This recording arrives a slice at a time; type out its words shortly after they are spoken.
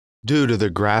Due to the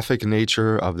graphic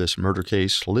nature of this murder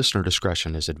case, listener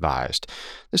discretion is advised.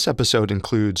 This episode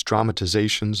includes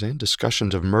dramatizations and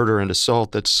discussions of murder and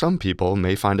assault that some people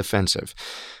may find offensive.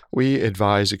 We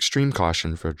advise extreme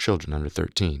caution for children under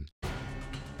 13.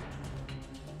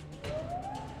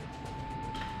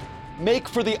 Make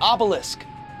for the obelisk.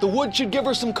 The wood should give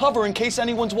her some cover in case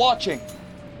anyone's watching.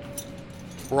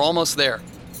 We're almost there.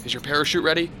 Is your parachute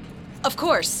ready? Of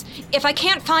course. If I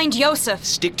can't find Yosef...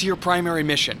 Stick to your primary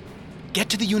mission. Get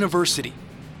to the university.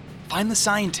 Find the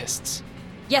scientists.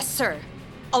 Yes, sir.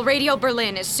 I'll radio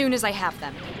Berlin as soon as I have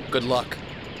them. Good luck.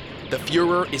 The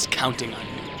Fuhrer is counting on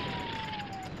you.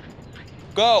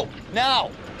 Go, now!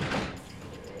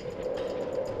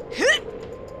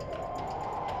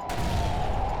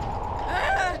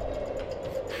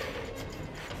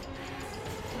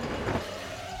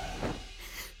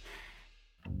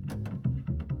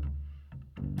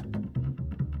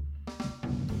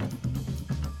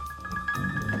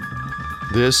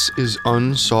 This is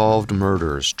Unsolved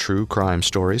Murders, True Crime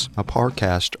Stories, a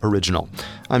Parcast original.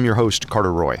 I'm your host,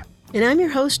 Carter Roy. And I'm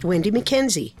your host, Wendy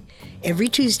McKenzie. Every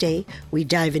Tuesday, we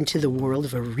dive into the world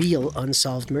of a real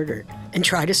unsolved murder and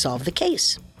try to solve the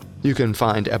case. You can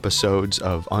find episodes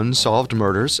of Unsolved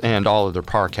Murders and all other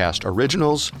Parcast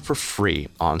originals for free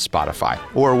on Spotify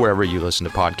or wherever you listen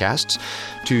to podcasts.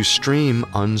 To stream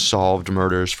Unsolved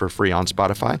Murders for free on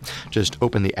Spotify, just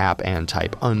open the app and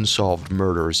type Unsolved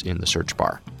Murders in the search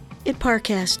bar. At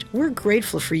Parcast, we're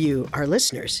grateful for you, our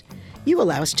listeners. You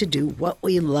allow us to do what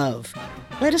we love.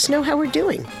 Let us know how we're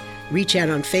doing. Reach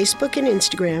out on Facebook and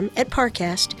Instagram at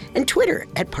Parcast and Twitter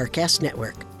at Parcast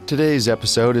Network. Today's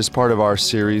episode is part of our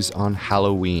series on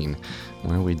Halloween,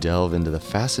 where we delve into the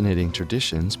fascinating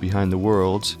traditions behind the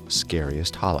world's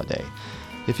scariest holiday.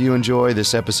 If you enjoy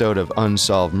this episode of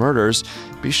Unsolved Murders,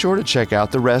 be sure to check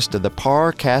out the rest of the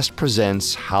Parcast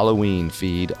Presents Halloween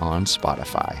feed on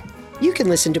Spotify. You can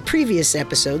listen to previous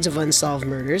episodes of Unsolved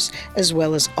Murders, as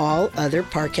well as all other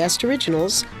Parcast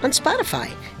originals on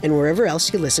Spotify and wherever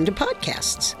else you listen to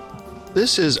podcasts.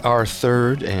 This is our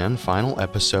third and final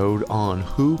episode on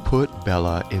Who Put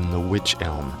Bella in the Wych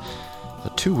Elm.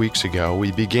 2 weeks ago,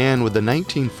 we began with the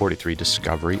 1943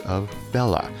 discovery of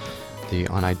Bella, the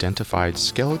unidentified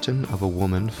skeleton of a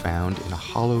woman found in a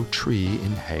hollow tree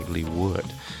in Hagley Wood.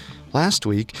 Last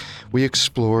week, we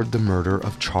explored the murder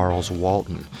of Charles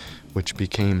Walton, which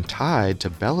became tied to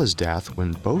Bella's death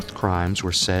when both crimes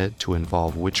were said to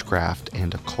involve witchcraft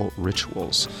and occult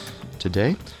rituals.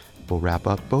 Today, we'll wrap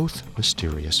up both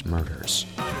mysterious murders.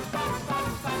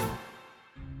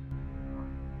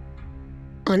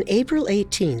 On April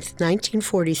 18,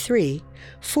 1943,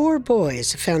 4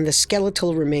 boys found the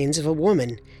skeletal remains of a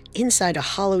woman inside a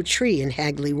hollow tree in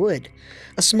Hagley Wood,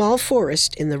 a small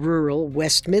forest in the rural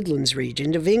West Midlands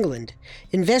region of England.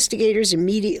 Investigators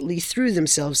immediately threw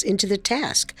themselves into the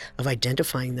task of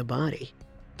identifying the body.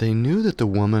 They knew that the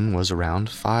woman was around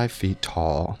 5 feet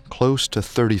tall, close to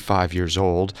 35 years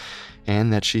old,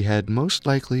 and that she had most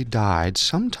likely died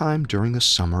sometime during the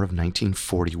summer of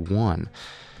 1941.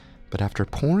 But after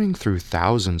poring through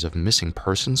thousands of missing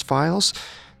persons files,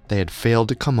 they had failed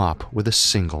to come up with a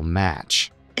single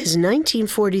match. As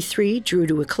 1943 drew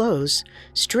to a close,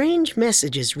 strange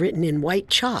messages written in white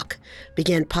chalk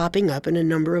began popping up in a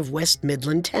number of West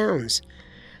Midland towns.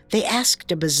 They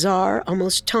asked a bizarre,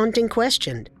 almost taunting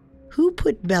question: who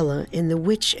put Bella in the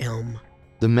wych elm?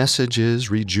 The messages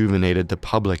rejuvenated the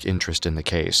public interest in the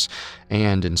case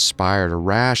and inspired a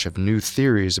rash of new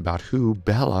theories about who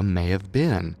Bella may have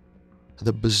been.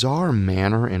 The bizarre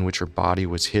manner in which her body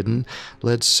was hidden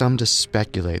led some to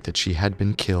speculate that she had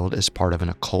been killed as part of an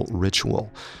occult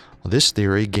ritual. This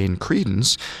theory gained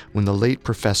credence when the late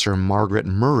Professor Margaret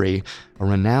Murray, a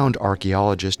renowned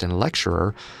archaeologist and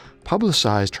lecturer,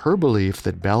 publicized her belief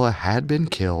that Bella had been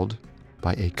killed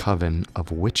by a coven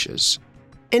of witches.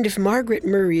 And if Margaret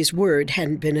Murray's word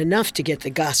hadn't been enough to get the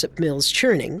gossip mills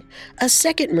churning, a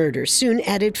second murder soon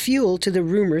added fuel to the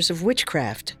rumors of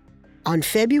witchcraft. On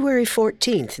February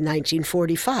 14,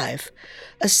 1945,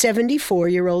 a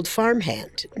 74-year-old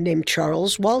farmhand named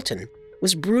Charles Walton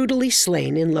was brutally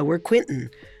slain in Lower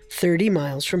Quinton, 30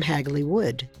 miles from Hagley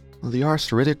Wood. The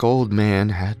arthritic old man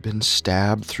had been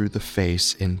stabbed through the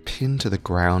face and pinned to the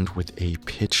ground with a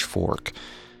pitchfork.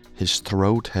 His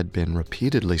throat had been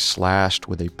repeatedly slashed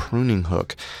with a pruning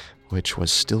hook, which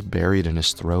was still buried in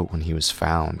his throat when he was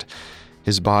found.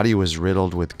 His body was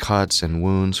riddled with cuts and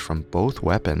wounds from both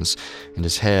weapons, and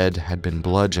his head had been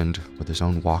bludgeoned with his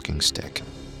own walking stick.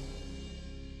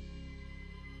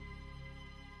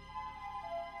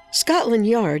 Scotland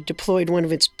Yard deployed one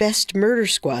of its best murder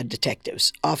squad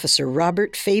detectives, Officer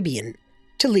Robert Fabian,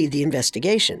 to lead the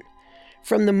investigation.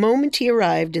 From the moment he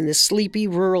arrived in the sleepy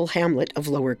rural hamlet of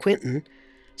Lower Quinton,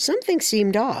 something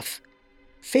seemed off.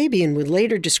 Fabian would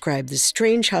later describe the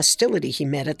strange hostility he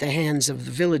met at the hands of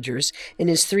the villagers in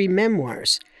his 3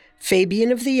 memoirs,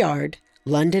 Fabian of the Yard,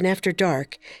 London After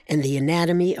Dark, and The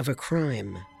Anatomy of a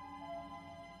Crime.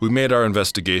 We made our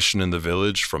investigation in the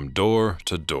village from door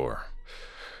to door.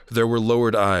 There were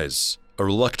lowered eyes, a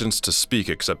reluctance to speak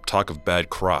except talk of bad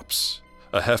crops,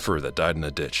 a heifer that died in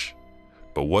a ditch.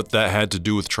 But what that had to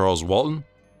do with Charles Walton,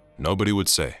 nobody would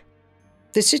say.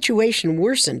 The situation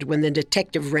worsened when the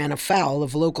detective ran afoul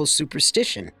of local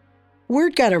superstition.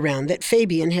 Word got around that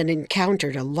Fabian had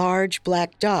encountered a large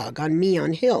black dog on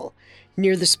Meon Hill,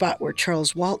 near the spot where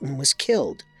Charles Walton was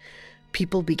killed.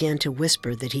 People began to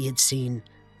whisper that he had seen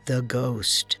the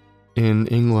ghost. In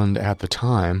England at the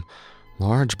time,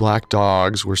 large black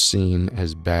dogs were seen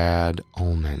as bad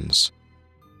omens.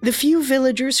 The few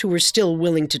villagers who were still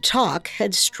willing to talk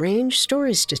had strange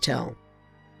stories to tell.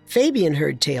 Fabian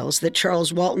heard tales that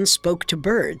Charles Walton spoke to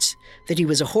birds, that he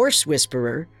was a horse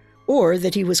whisperer, or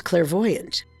that he was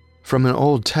clairvoyant. From an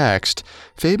old text,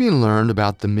 Fabian learned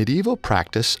about the medieval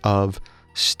practice of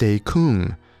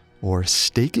stakung, or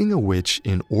staking a witch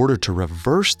in order to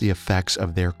reverse the effects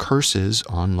of their curses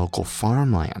on local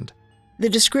farmland. The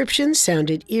description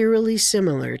sounded eerily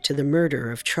similar to the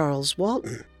murder of Charles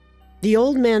Walton. The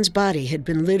old man's body had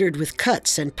been littered with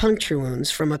cuts and puncture wounds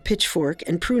from a pitchfork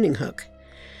and pruning hook.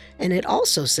 And it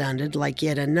also sounded like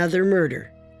yet another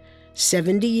murder.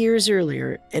 70 years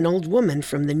earlier, an old woman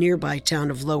from the nearby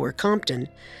town of Lower Compton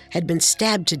had been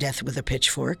stabbed to death with a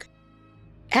pitchfork.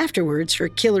 Afterwards, her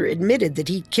killer admitted that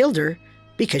he'd killed her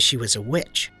because she was a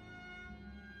witch.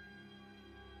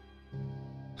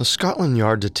 The Scotland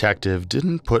Yard detective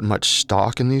didn't put much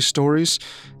stock in these stories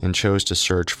and chose to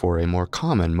search for a more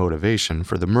common motivation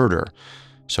for the murder.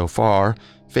 So far,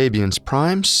 Fabian's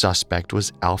prime suspect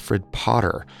was Alfred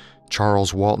Potter,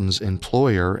 Charles Walton's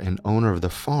employer and owner of the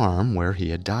farm where he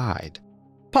had died.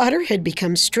 Potter had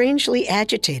become strangely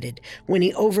agitated when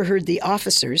he overheard the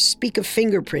officers speak of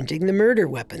fingerprinting the murder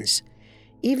weapons.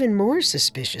 Even more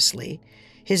suspiciously,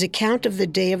 his account of the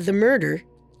day of the murder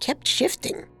kept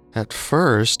shifting. At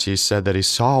first, he said that he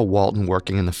saw Walton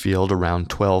working in the field around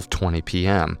 12:20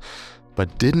 p.m.,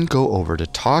 but didn't go over to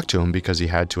talk to him because he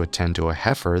had to attend to a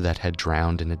heifer that had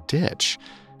drowned in a ditch.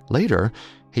 Later,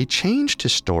 he changed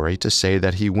his story to say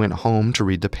that he went home to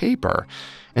read the paper,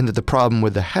 and that the problem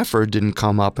with the heifer didn't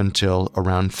come up until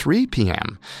around 3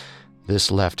 p.m.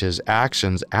 This left his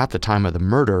actions at the time of the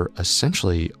murder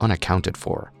essentially unaccounted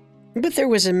for. But there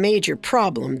was a major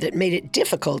problem that made it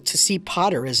difficult to see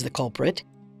Potter as the culprit.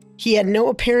 He had no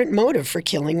apparent motive for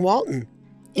killing Walton.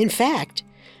 In fact,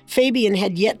 Fabian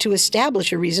had yet to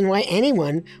establish a reason why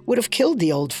anyone would have killed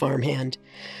the old farmhand,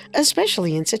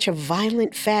 especially in such a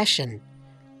violent fashion.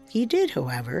 He did,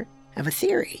 however, have a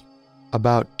theory.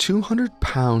 About 200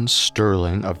 pounds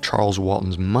sterling of Charles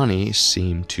Walton's money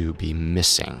seemed to be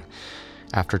missing.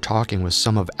 After talking with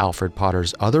some of Alfred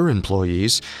Potter's other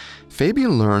employees,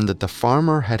 Fabian learned that the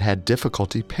farmer had had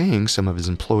difficulty paying some of his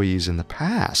employees in the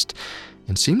past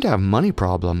and seemed to have money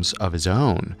problems of his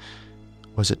own.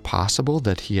 Was it possible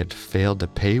that he had failed to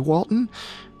pay Walton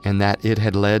and that it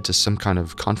had led to some kind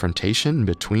of confrontation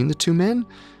between the two men?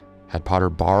 Had Potter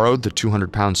borrowed the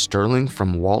 200 pounds sterling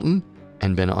from Walton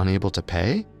and been unable to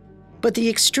pay? But the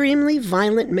extremely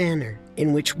violent manner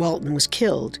in which Walton was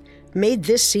killed made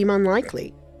this seem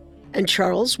unlikely, and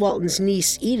Charles Walton's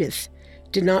niece Edith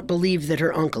did not believe that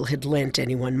her uncle had lent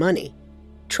anyone money.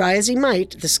 Try as he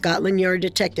might, the Scotland Yard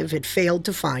detective had failed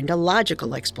to find a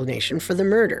logical explanation for the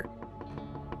murder.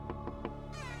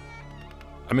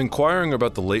 I'm inquiring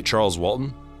about the late Charles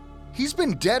Walton. He's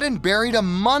been dead and buried a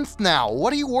month now.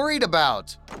 What are you worried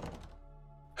about?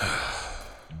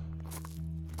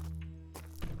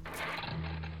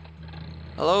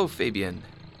 Hello, Fabian.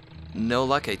 No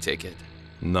luck, I take it.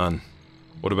 None.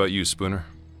 What about you, Spooner?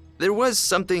 There was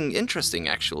something interesting,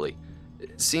 actually.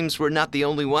 It seems we're not the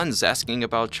only ones asking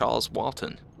about Charles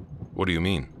Walton. What do you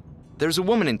mean? There's a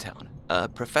woman in town,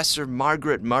 Professor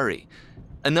Margaret Murray.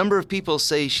 A number of people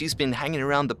say she's been hanging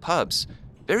around the pubs.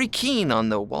 Very keen on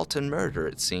the Walton murder,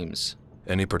 it seems.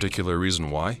 Any particular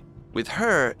reason why? With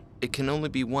her, it can only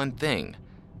be one thing.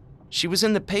 She was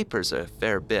in the papers a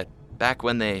fair bit, back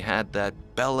when they had that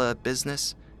Bella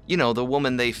business. You know, the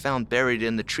woman they found buried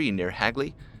in the tree near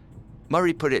Hagley.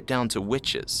 Murray put it down to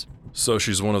witches. So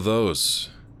she's one of those.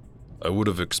 I would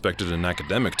have expected an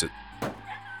academic to...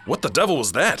 What the devil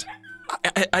was that?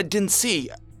 I didn't see.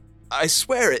 I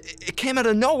swear, it came out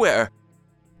of nowhere.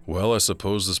 Well, I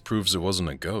suppose this proves it wasn't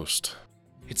a ghost.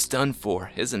 It's done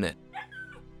for, isn't it?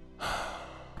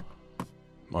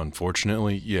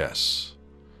 Unfortunately, yes.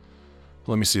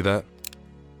 Let me see that.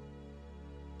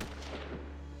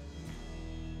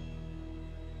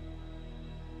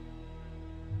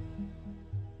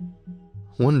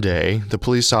 One day, the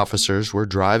police officers were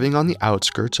driving on the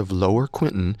outskirts of Lower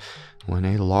Quinton when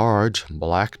a large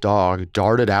black dog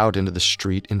darted out into the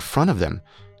street in front of them.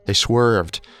 They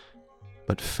swerved,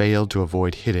 but failed to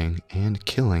avoid hitting and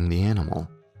killing the animal.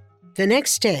 The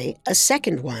next day, a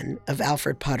second one of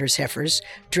Alfred Potter's heifers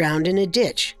drowned in a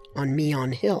ditch on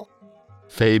Meon Hill.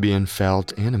 Fabian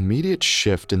felt an immediate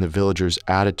shift in the villagers'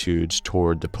 attitudes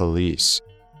toward the police.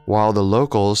 While the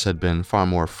locals had been far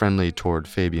more friendly toward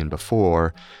Fabian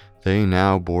before, they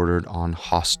now bordered on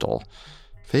hostile.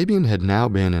 Fabian had now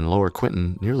been in Lower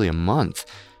Quinton nearly a month,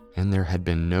 and there had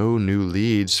been no new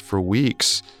leads for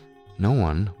weeks. No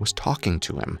one was talking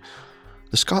to him.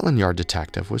 The Scotland Yard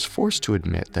detective was forced to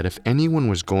admit that if anyone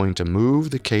was going to move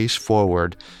the case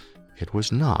forward, it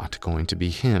was not going to be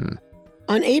him.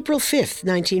 On April 5,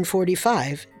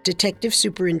 1945, Detective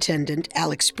Superintendent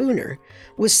Alex Spooner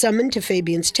was summoned to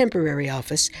Fabian's temporary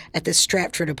office at the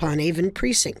Stratford-upon-Avon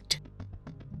precinct.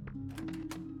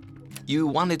 You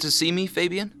wanted to see me,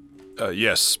 Fabian?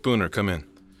 Yes, Spooner, come in.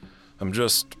 I'm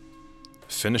just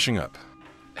finishing up.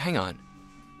 Hang on.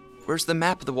 Where's the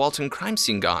map of the Walton crime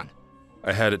scene gone?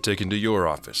 I had it taken to your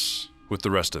office, with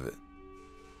the rest of it.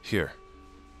 Here.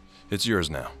 It's yours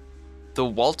now. The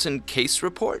Walton case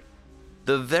report?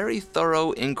 The very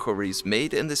thorough inquiries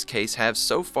made in this case have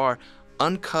so far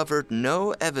uncovered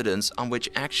no evidence on which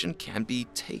action can be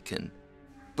taken.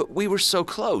 But we were so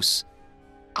close.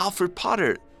 Alfred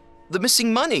Potter, the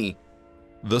missing money.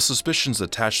 The suspicions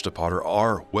attached to Potter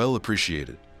are well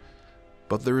appreciated,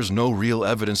 but there is no real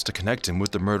evidence to connect him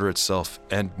with the murder itself,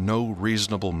 and no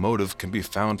reasonable motive can be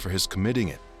found for his committing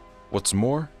it. What's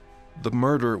more, the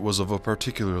murder was of a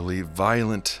particularly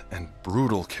violent and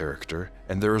brutal character,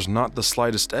 and there is not the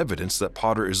slightest evidence that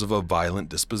Potter is of a violent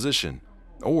disposition,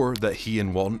 or that he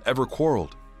and Walton ever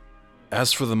quarreled.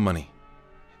 As for the money,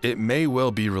 it may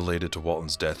well be related to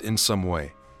Walton's death in some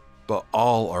way, but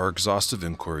all our exhaustive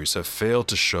inquiries have failed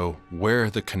to show where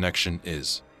the connection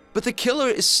is. But the killer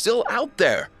is still out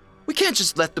there. We can't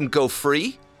just let them go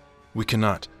free. We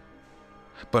cannot.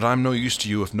 But I'm no use to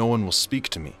you if no one will speak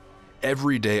to me.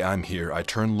 Every day I'm here, I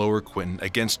turn Lower Quinton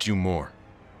against you more.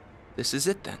 This is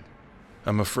it then.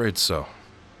 I'm afraid so.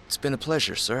 It's been a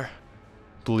pleasure, sir.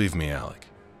 Believe me, Alec.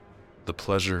 The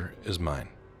pleasure is mine.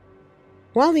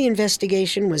 While the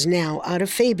investigation was now out of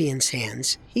Fabian's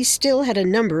hands, he still had a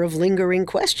number of lingering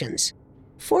questions.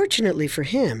 Fortunately for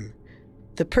him,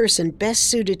 the person best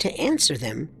suited to answer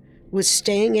them was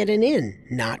staying at an inn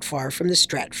not far from the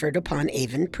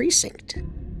Stratford-upon-Avon precinct.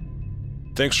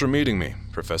 Thanks for meeting me,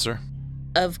 Professor.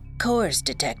 Of course,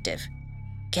 Detective.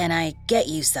 Can I get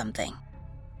you something?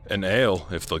 An ale,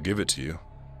 if they'll give it to you.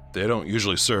 They don't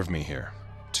usually serve me here.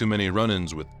 Too many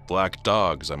run-ins with black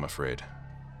dogs, I'm afraid.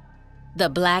 The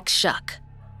Black Shuck.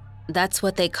 That's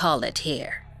what they call it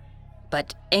here.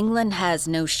 But England has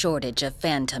no shortage of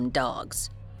phantom dogs.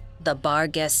 The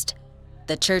Barghest,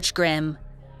 the Church Grim,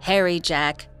 Harry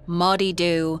Jack, Maudie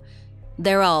Dew,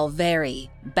 they're all very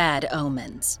bad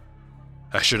omens.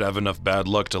 I should have enough bad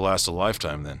luck to last a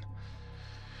lifetime then.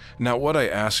 Now, what I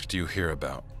asked you here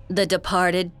about. The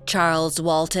departed Charles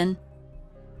Walton.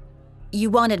 You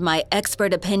wanted my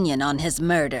expert opinion on his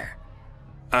murder.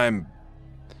 I'm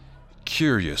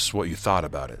curious what you thought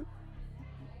about it.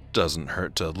 Doesn't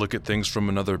hurt to look at things from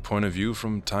another point of view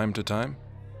from time to time.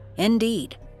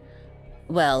 Indeed.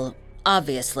 Well,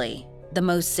 obviously, the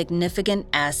most significant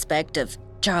aspect of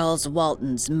Charles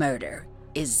Walton's murder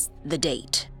is the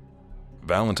date.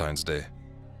 Valentine's Day.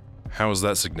 How is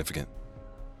that significant?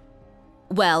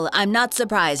 Well, I'm not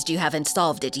surprised you haven't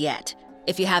solved it yet,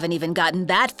 if you haven't even gotten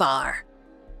that far.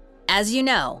 As you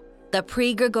know, the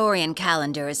pre-Gregorian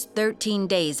calendar is 13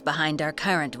 days behind our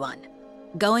current one.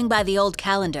 Going by the old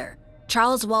calendar,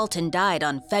 Charles Walton died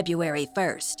on February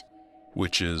 1st.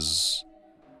 Which is?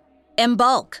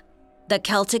 Imbolc, the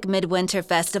Celtic Midwinter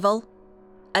Festival.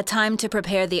 A time to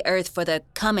prepare the earth for the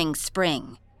coming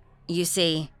spring. You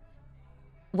see,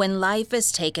 when life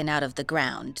is taken out of the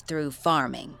ground through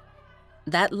farming,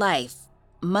 that life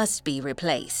must be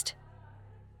replaced.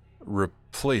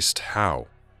 Replaced how,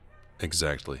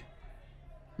 exactly?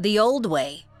 The old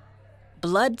way.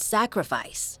 Blood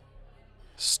sacrifice.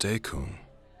 Stekun.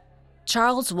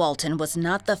 Charles Walton was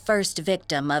not the first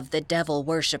victim of the devil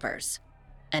worshippers,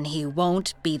 and he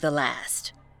won't be the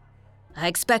last. I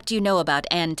expect you know about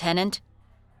Anne Tennant,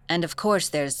 and of course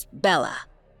there's Bella.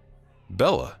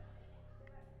 Bella?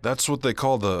 That's what they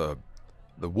call the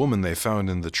woman they found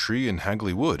in the tree in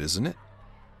Hagley Wood, isn't it?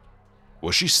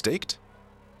 Was she staked?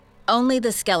 Only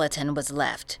the skeleton was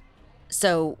left,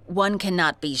 so one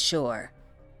cannot be sure.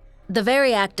 The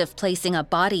very act of placing a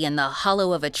body in the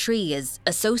hollow of a tree is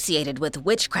associated with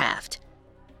witchcraft.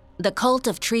 The cult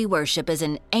of tree worship is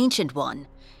an ancient one,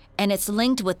 and it's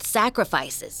linked with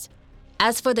sacrifices.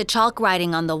 As for the chalk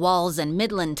writing on the walls in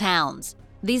Midland towns,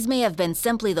 these may have been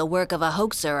simply the work of a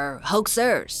hoaxer or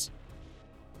hoaxers.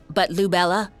 But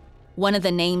Lubella, one of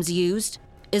the names used,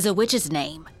 is a witch's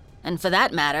name, and for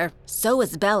that matter, so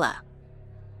is Bella.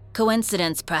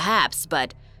 Coincidence perhaps,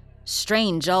 but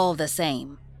strange all the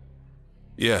same.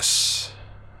 Yes,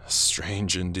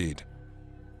 strange indeed.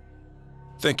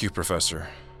 Thank you, Professor.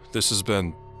 This has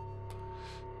been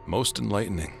most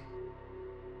enlightening.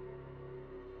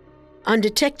 On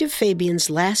Detective Fabian's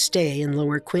last day in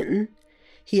Lower Quinton,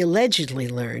 he allegedly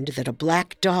learned that a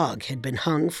black dog had been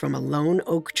hung from a lone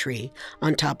oak tree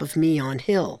on top of Meon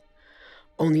Hill,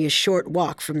 only a short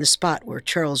walk from the spot where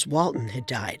Charles Walton had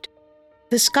died.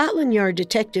 The Scotland Yard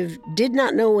detective did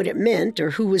not know what it meant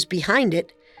or who was behind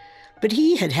it, but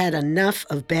he had had enough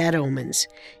of bad omens.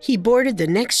 He boarded the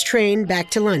next train back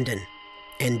to London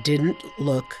and didn't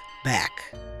look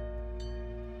back.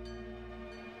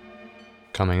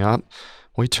 Coming up,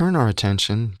 we turn our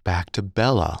attention back to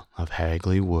Bella of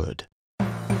Hagley Wood.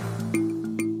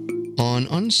 On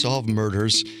Unsolved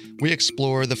Murders, we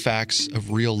explore the facts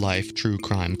of real-life true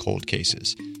crime cold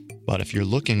cases. But if you're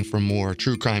looking for more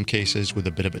true crime cases with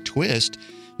a bit of a twist,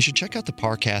 you should check out the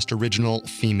Parcast original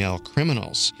Female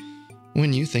Criminals.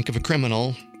 When you think of a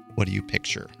criminal, what do you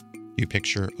picture? You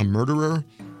picture a murderer,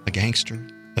 a gangster,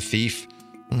 a thief.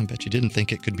 I bet you didn't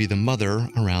think it could be the mother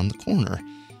around the corner,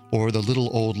 or the little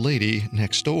old lady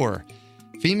next door.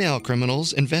 Female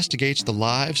Criminals investigates the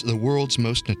lives of the world's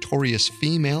most notorious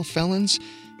female felons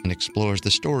and explores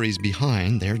the stories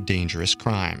behind their dangerous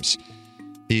crimes.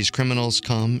 These criminals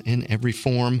come in every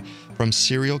form, from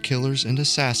serial killers and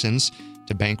assassins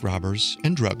to bank robbers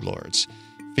and drug lords.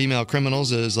 Female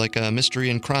Criminals is like a mystery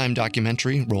and crime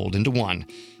documentary rolled into one.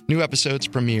 New episodes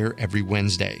premiere every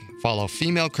Wednesday. Follow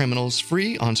Female Criminals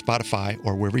free on Spotify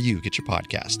or wherever you get your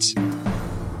podcasts.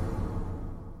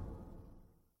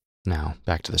 Now,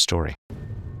 back to the story.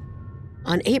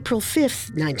 On April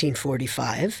 5th,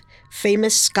 1945,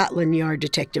 famous Scotland Yard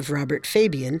detective Robert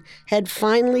Fabian had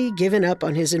finally given up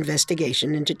on his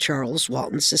investigation into Charles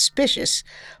Walton's suspicious,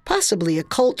 possibly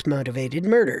occult-motivated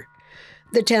murder.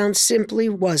 The town simply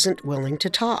wasn't willing to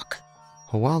talk.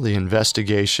 While the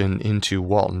investigation into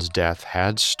Walton's death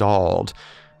had stalled,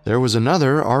 there was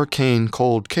another arcane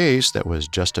cold case that was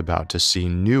just about to see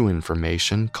new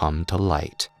information come to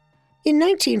light. In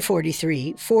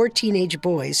 1943, 4 teenage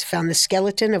boys found the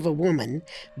skeleton of a woman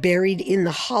buried in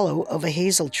the hollow of a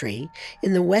hazel tree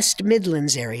in the West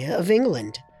Midlands area of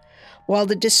England. While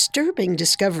the disturbing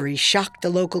discovery shocked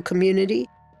the local community,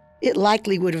 it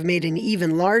likely would have made an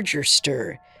even larger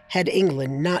stir had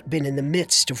England not been in the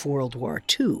midst of World War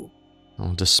II.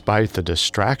 Well, despite the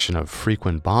distraction of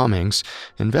frequent bombings,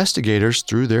 investigators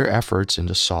threw their efforts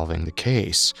into solving the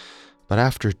case. But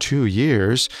after 2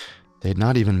 years, they had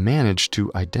not even managed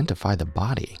to identify the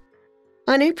body.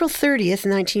 On April 30th,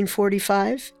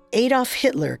 1945, Adolf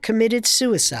Hitler committed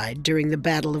suicide during the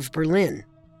Battle of Berlin.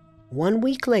 1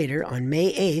 week later, on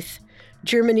May 8th,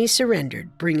 Germany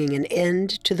surrendered, bringing an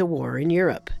end to the war in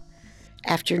Europe.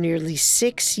 After nearly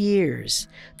 6 years,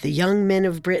 the young men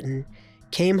of Britain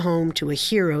came home to a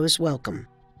hero's welcome.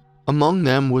 Among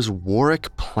them was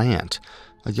Warwick Plant,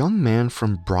 a young man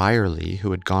from Brierley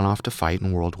who had gone off to fight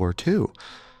in World War II.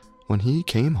 When he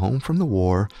came home from the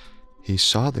war, he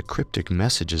saw the cryptic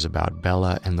messages about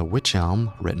Bella and the witch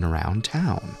elm written around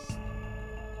town.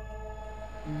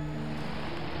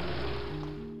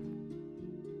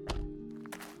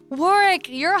 Warwick,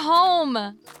 you're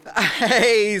home!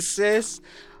 Hey, sis!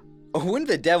 When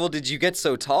the devil did you get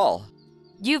so tall?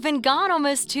 You've been gone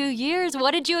almost 2 years.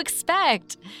 What did you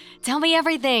expect? Tell me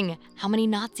everything. How many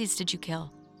Nazis did you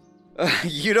kill?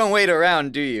 You don't wait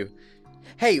around, do you?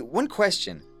 Hey, one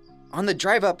question. On the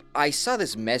drive up, I saw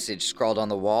this message scrawled on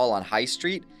the wall on High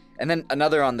Street, and then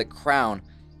another on the Crown.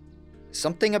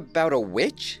 Something about a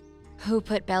witch? Who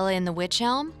put Bella in the witch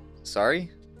elm?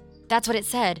 Sorry? That's what it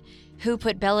said. Who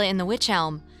put Bella in the witch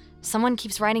elm? Someone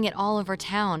keeps writing it all over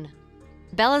town.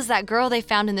 Bella's that girl they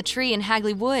found in the tree in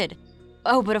Hagley Wood.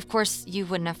 Oh, but of course you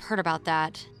wouldn't have heard about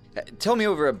that. Tell me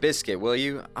over a biscuit, will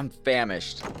you? I'm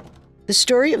famished. The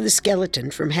story of the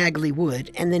skeleton from Hagley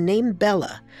Wood and the name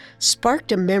Bella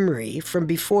sparked a memory from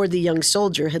before the young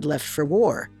soldier had left for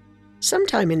war.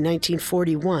 Sometime in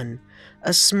 1941,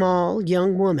 a small,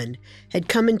 young woman had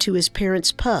come into his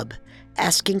parents' pub,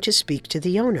 asking to speak to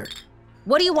the owner.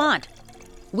 What do you want?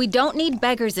 We don't need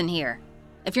beggars in here.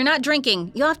 If you're not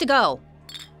drinking, you'll have to go.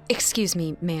 Excuse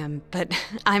me, ma'am, but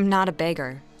I'm not a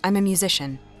beggar. I'm a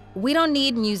musician. We don't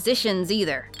need musicians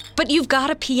either. But you've got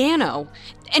a piano,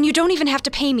 and you don't even have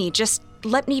to pay me. Just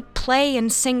let me play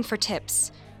and sing for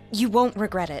tips. You won't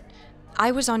regret it.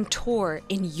 I was on tour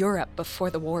in Europe before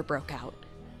the war broke out.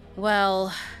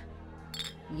 Well,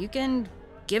 you can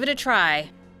give it a try.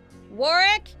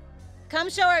 Warwick, come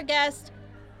show our guest.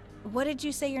 What did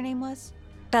you say your name was?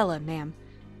 Bella, ma'am.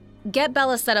 Get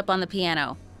Bella set up on the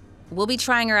piano. We'll be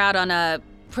trying her out on a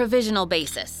provisional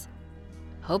basis.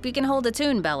 Hope you can hold a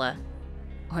tune, Bella,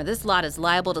 or this lot is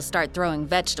liable to start throwing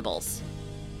vegetables.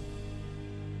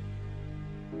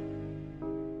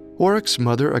 Warwick's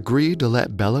mother agreed to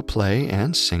let Bella play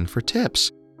and sing for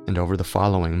tips, and over the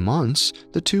following months,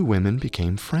 the two women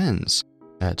became friends.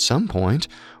 At some point,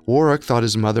 Warwick thought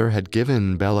his mother had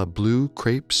given Bella blue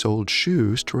crepe-soled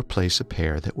shoes to replace a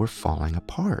pair that were falling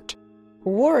apart.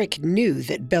 Warwick knew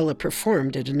that Bella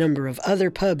performed at a number of other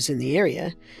pubs in the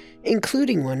area,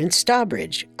 including one in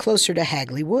Stawbridge, closer to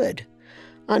Hagley Wood.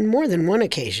 On more than one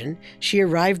occasion, she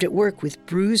arrived at work with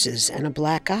bruises and a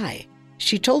black eye.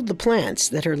 She told the plants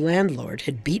that her landlord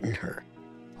had beaten her.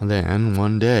 Then,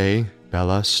 one day,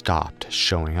 Bella stopped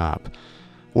showing up.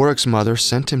 Warwick's mother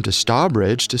sent him to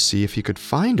Stawbridge to see if he could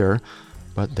find her,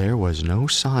 but there was no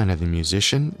sign of the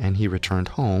musician, and he returned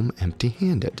home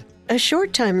empty-handed. A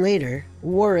short time later,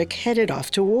 Warwick headed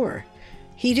off to war.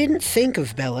 He didn't think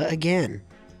of Bella again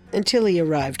until he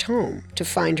arrived home to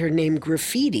find her name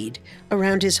graffitied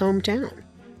around his hometown.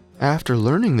 After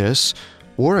learning this,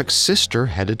 Warwick's sister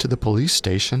headed to the police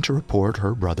station to report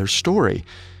her brother's story.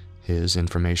 His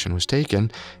information was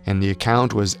taken, and the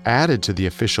account was added to the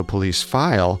official police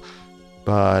file,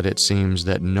 but it seems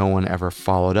that no one ever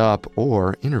followed up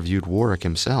or interviewed Warwick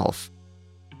himself.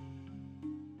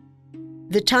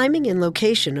 The timing and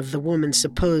location of the woman's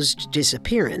supposed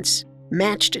disappearance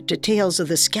matched details of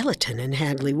the skeleton in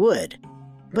Hagley Wood,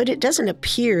 but it doesn't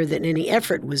appear that any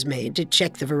effort was made to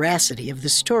check the veracity of the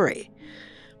story.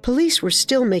 Police were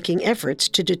still making efforts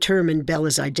to determine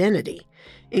Bella's identity,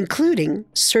 including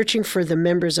searching for the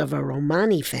members of a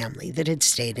Romani family that had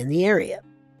stayed in the area.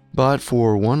 But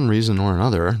for one reason or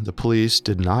another, the police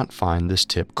did not find this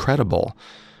tip credible.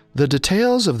 The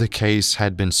details of the case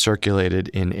had been circulated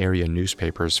in area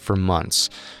newspapers for months.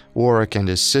 Warwick and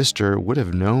his sister would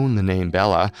have known the name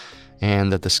Bella,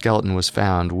 and that the skeleton was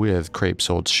found with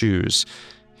crepe-soled shoes.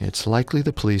 It's likely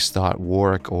the police thought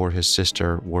Warwick or his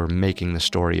sister were making the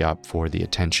story up for the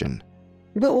attention.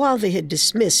 But while they had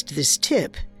dismissed this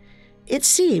tip, it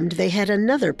seemed they had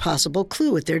another possible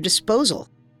clue at their disposal.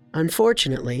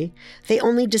 Unfortunately, they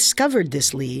only discovered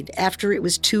this lead after it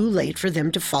was too late for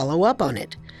them to follow up on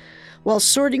it. While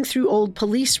sorting through old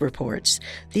police reports,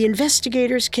 the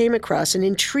investigators came across an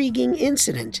intriguing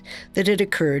incident that had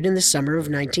occurred in the summer of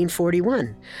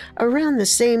 1941, around the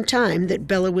same time that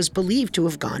Bella was believed to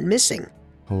have gone missing.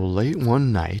 Late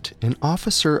one night, an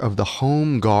officer of the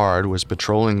Home Guard was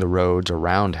patrolling the roads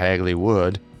around Hagley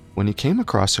Wood when he came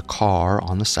across a car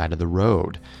on the side of the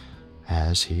road.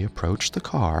 As he approached the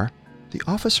car, the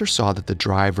officer saw that the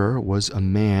driver was a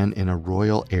man in a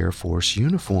Royal Air Force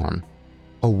uniform.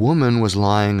 A woman was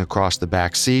lying across the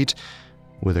back seat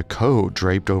with a coat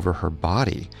draped over her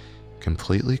body,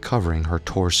 completely covering her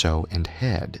torso and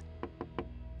head.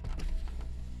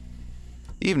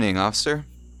 Evening, officer.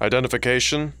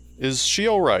 Identification? Is she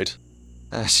all right?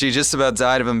 She just about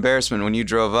died of embarrassment when you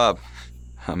drove up.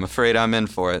 I'm afraid I'm in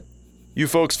for it. You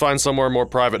folks find somewhere more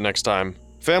private next time.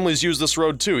 Families use this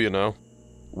road too, you know.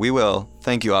 We will.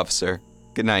 Thank you, officer.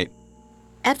 Good night.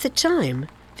 At the time,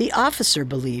 the officer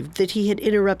believed that he had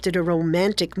interrupted a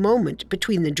romantic moment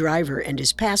between the driver and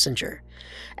his passenger,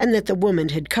 and that the woman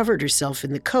had covered herself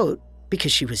in the coat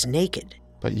because she was naked.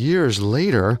 But years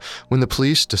later, when the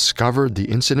police discovered the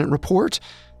incident report,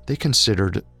 they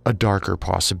considered a darker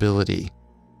possibility.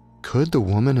 Could the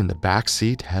woman in the back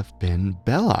seat have been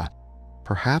Bella,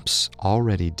 perhaps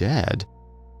already dead,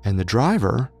 and the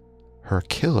driver, her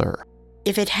killer?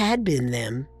 If it had been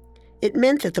them, it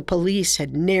meant that the police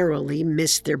had narrowly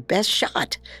missed their best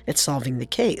shot at solving the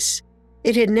case.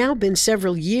 It had now been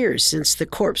several years since the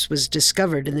corpse was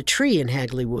discovered in the tree in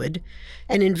Hagley Wood,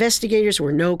 and investigators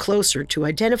were no closer to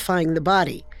identifying the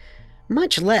body,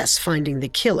 much less finding the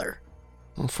killer.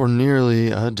 For nearly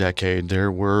a decade,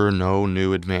 there were no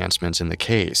new advancements in the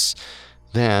case.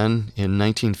 Then, in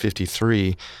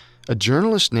 1953, a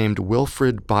journalist named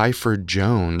Wilfred Byford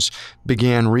Jones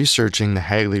began researching the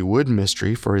Hagley Wood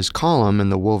mystery for his column in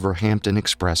the Wolverhampton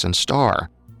Express and Star,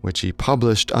 which he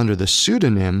published under the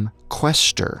pseudonym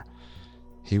Quester.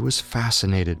 He was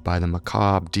fascinated by the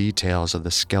macabre details of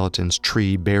the skeleton's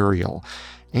tree burial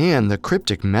and the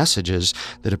cryptic messages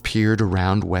that appeared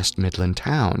around West Midland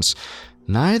towns,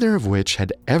 neither of which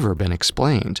had ever been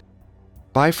explained.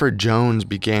 Byford Jones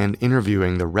began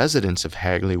interviewing the residents of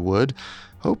Hagley Wood,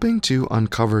 hoping to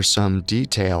uncover some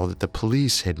detail that the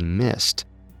police had missed.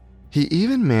 He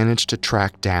even managed to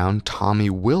track down Tommy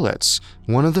Willits,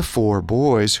 one of the 4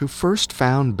 boys who first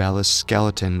found Bella's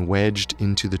skeleton wedged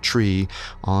into the tree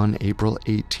on April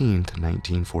 18,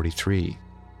 1943.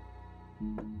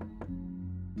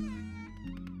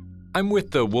 I'm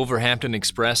with the Wolverhampton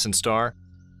Express and Star.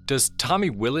 Does Tommy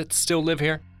Willits still live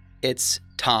here? It's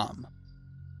Tom.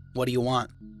 What do you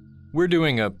want? We're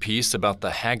doing a piece about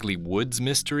the Hagley Woods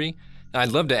mystery.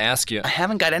 I'd love to ask you... I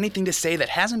haven't got anything to say that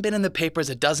hasn't been in the papers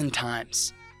a dozen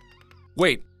times.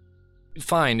 Wait.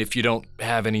 Fine if you don't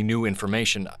have any new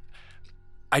information.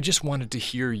 I just wanted to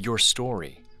hear your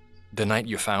story. The night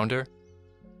you found her.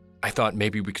 I thought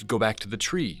maybe we could go back to the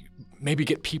tree. Maybe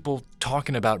get people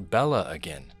talking about Bella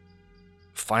again.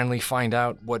 Finally find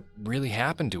out what really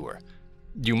happened to her.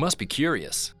 You must be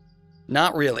curious.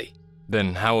 Not really.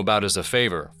 Then how about as a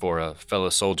favor for a fellow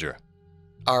soldier?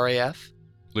 RAF?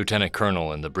 Lieutenant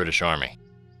Colonel in the British Army.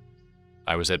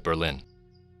 I was at Berlin.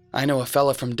 I know a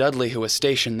fella from Dudley who was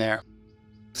stationed there.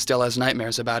 Still has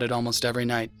nightmares about it almost every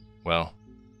night. Well,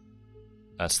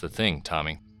 that's the thing,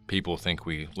 Tommy. People think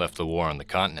we left the war on the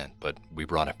continent, but we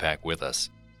brought it back with us.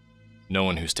 No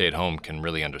one who stayed home can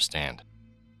really understand.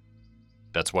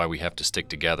 That's why we have to stick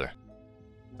together.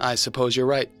 I suppose you're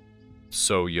right.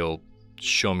 So you'll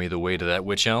show me the way to that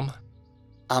witch elm?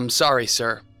 I'm sorry,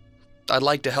 sir. I'd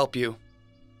like to help you.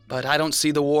 But I don't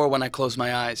see the war when I close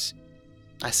my eyes.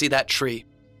 I see that tree.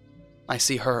 I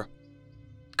see her.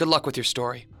 Good luck with your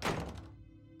story.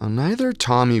 Neither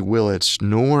Tommy Willits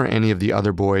nor any of the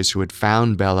other boys who had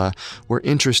found Bella were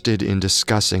interested in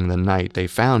discussing the night they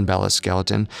found Bella's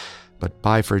skeleton, but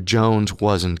Byford Jones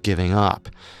wasn't giving up.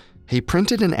 He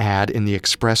printed an ad in the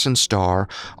Express and Star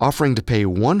offering to pay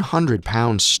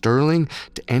 £100 sterling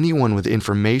to anyone with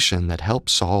information that helped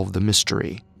solve the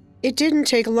mystery. It didn't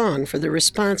take long for the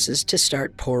responses to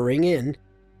start pouring in.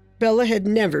 Bella had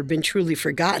never been truly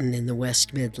forgotten in the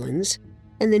West Midlands,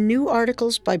 and the new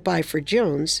articles by Byford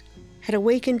Jones had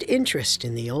awakened interest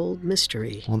in the old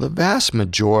mystery. Well, the vast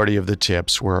majority of the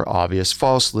tips were obvious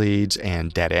false leads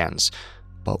and dead ends,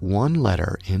 but one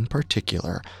letter in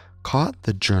particular caught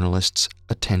the journalists'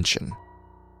 attention.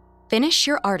 Finish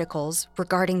your articles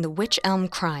regarding the Wych Elm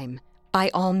crime, by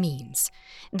all means.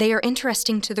 They are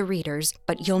interesting to the readers,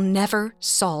 but you'll never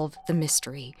solve the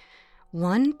mystery.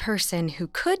 One person who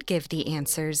could give the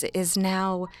answers is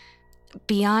now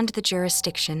beyond the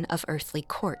jurisdiction of earthly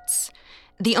courts.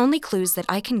 The only clues that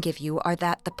I can give you are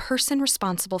that the person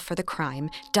responsible for the crime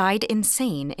died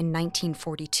insane in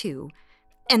 1942,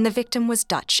 and the victim was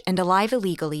Dutch and alive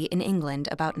illegally in England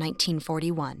about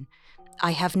 1941.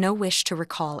 I have no wish to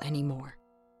recall any more.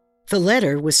 The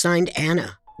letter was signed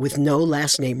Anna, with no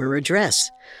last name or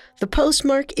address. The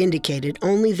postmark indicated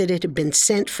only that it had been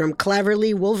sent from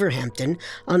Claverley, Wolverhampton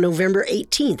on November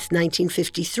 18,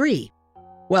 1953.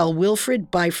 While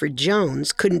Wilfred Byford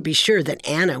Jones couldn't be sure that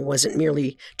Anna wasn't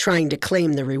merely trying to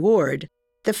claim the reward,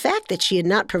 the fact that she had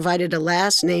not provided a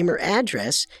last name or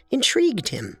address intrigued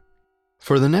him.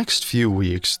 For the next few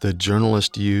weeks, the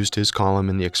journalist used his column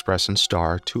in the Express and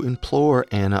Star to implore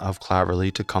Anna of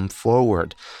Claverley to come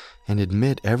forward and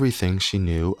admit everything she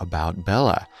knew about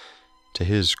Bella. To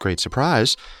his great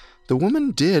surprise, the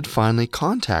woman did finally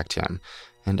contact him,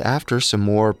 and after some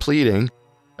more pleading,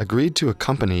 agreed to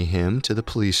accompany him to the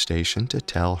police station to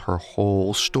tell her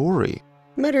whole story.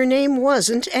 But her name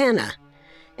wasn't Anna,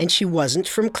 and she wasn't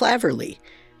from Claverley.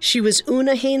 She was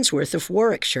Una Hainsworth of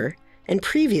Warwickshire, and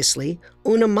previously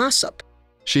Una Mossop.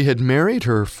 She had married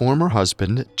her former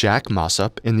husband, Jack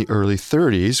Mossop, in the early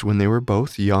 30s when they were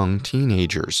both young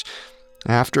teenagers.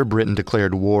 After Britain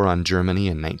declared war on Germany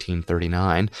in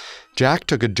 1939, Jack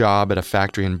took a job at a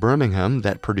factory in Birmingham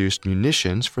that produced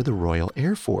munitions for the Royal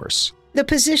Air Force. The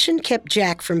position kept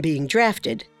Jack from being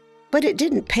drafted, but it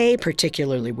didn't pay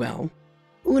particularly well.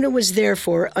 Una was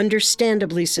therefore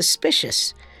understandably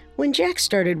suspicious when Jack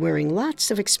started wearing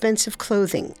lots of expensive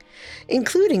clothing,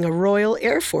 including a Royal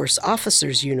Air Force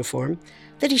officer's uniform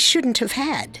that he shouldn't have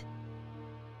had.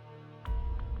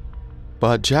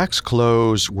 But Jack's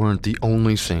clothes weren't the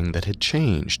only thing that had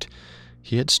changed.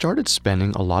 He had started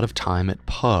spending a lot of time at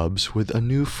pubs with a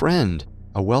new friend,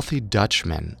 a wealthy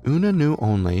Dutchman Una knew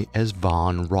only as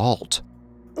Von Ralt.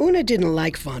 Una didn't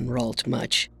like Von Ralt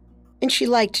much, and she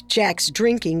liked Jack's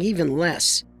drinking even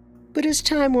less. But as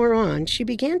time wore on, she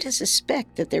began to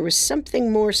suspect that there was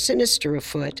something more sinister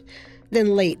afoot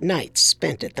than late nights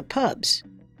spent at the pubs.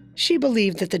 She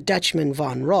believed that the Dutchman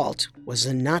von Ralt was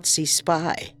a Nazi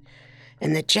spy,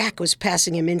 and that Jack was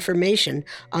passing him information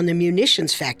on the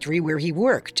munitions factory where he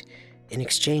worked in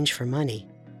exchange for money.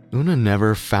 Una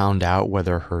never found out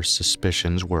whether her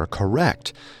suspicions were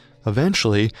correct.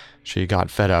 Eventually, she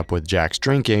got fed up with Jack's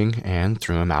drinking and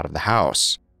threw him out of the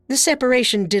house. The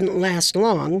separation didn't last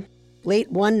long.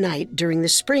 Late one night during the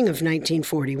spring of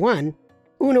 1941,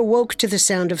 Una woke to the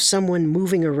sound of someone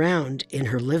moving around in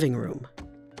her living room.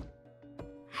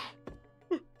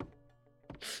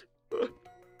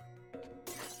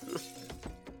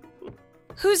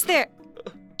 Who's there?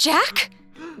 Jack?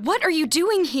 What are you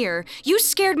doing here? You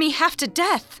scared me half to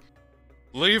death.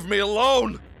 Leave me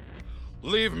alone!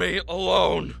 Leave me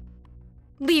alone!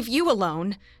 Leave you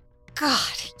alone?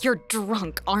 God, you're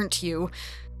drunk, aren't you?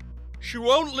 She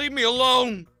won't leave me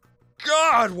alone!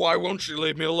 God, why won't she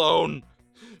leave me alone?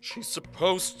 She's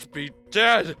supposed to be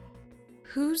dead.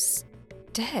 Who's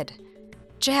dead?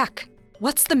 Jack,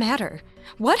 what's the matter?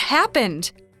 What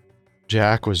happened?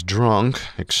 Jack was drunk,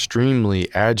 extremely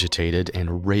agitated,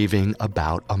 and raving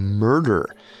about a murder.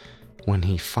 When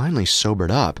he finally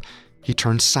sobered up, he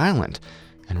turned silent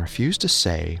and refused to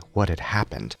say what had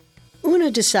happened. Una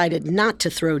decided not to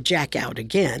throw Jack out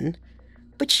again,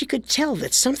 but she could tell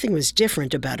that something was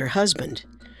different about her husband.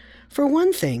 For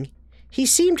one thing, he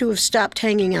seemed to have stopped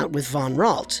hanging out with von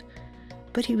Ralt,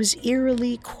 but he was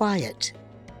eerily quiet.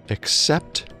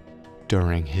 Except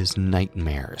during his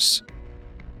nightmares.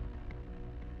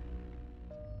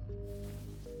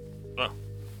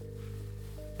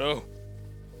 No.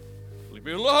 Leave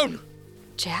me alone.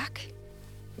 Jack?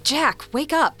 Jack,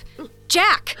 wake up!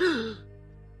 Jack!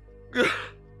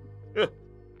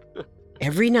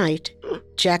 Every night,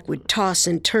 Jack would toss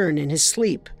and turn in his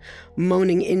sleep,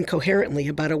 moaning incoherently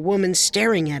about a woman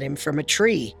staring at him from a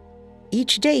tree.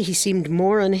 Each day he seemed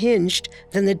more unhinged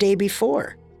than the day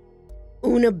before.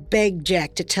 Una begged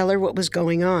Jack to tell her what was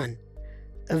going on.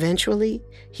 Eventually,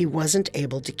 he wasn't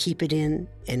able to keep it in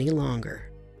any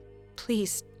longer.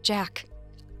 Please, Jack,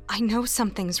 I know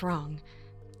something's wrong.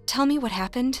 Tell me what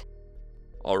happened.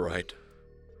 All right.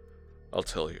 I'll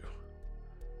tell you.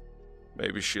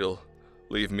 Maybe she'll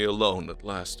leave me alone at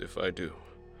last if I do.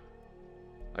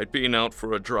 I'd been out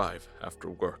for a drive after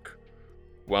work.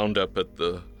 Wound up at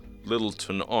the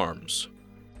Littleton Arms.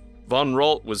 Von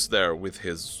Ralt was there with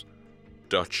his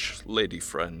Dutch lady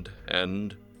friend,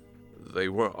 and they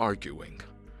were arguing.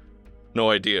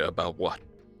 No idea about what.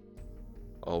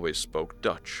 Always spoke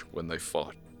Dutch when they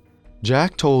fought.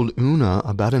 Jack told Una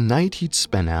about a night he'd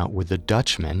spent out with the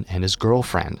Dutchman and his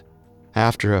girlfriend.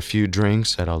 After a few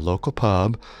drinks at a local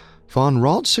pub, von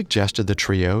Ralt suggested the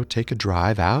trio take a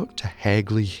drive out to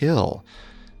Hagley Hill.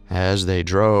 As they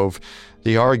drove,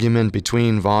 the argument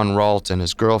between von Ralt and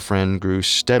his girlfriend grew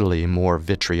steadily more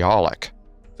vitriolic.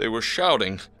 They were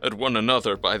shouting at one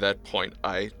another by that point.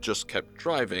 I just kept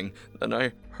driving. Then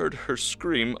I heard her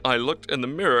scream. I looked in the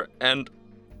mirror and,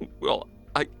 well,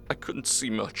 I couldn't see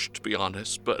much, to be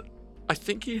honest, but I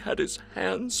think he had his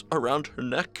hands around her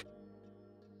neck.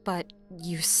 But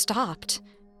you stopped,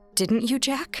 didn't you,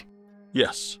 Jack?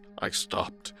 Yes, I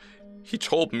stopped. He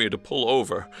told me to pull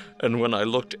over, and when I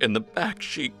looked in the back,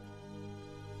 she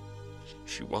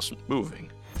wasn't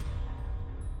moving.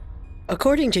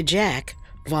 According to Jack,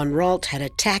 von Ralt had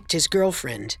attacked his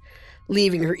girlfriend,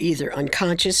 leaving her either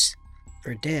unconscious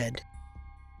or dead.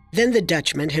 Then the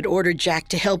Dutchman had ordered Jack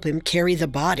to help him carry the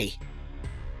body.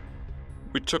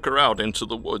 We took her out into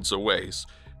the woods a ways.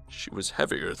 She was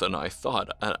heavier than I thought,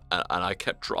 and I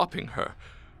kept dropping her.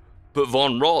 But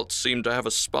von Ralt seemed to have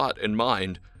a spot in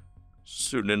mind.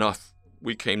 Soon enough,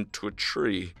 we came to a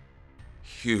tree.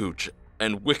 Huge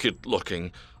and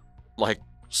wicked-looking, like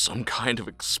some kind of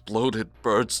exploded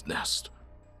bird's nest.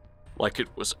 Like it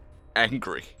was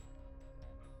angry.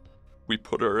 We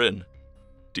put her in,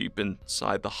 deep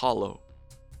inside the hollow.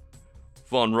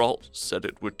 Von Ralt said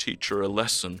it would teach her a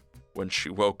lesson when she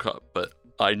woke up, but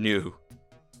I knew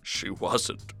she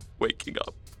wasn't waking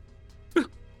up.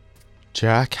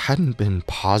 Jack hadn't been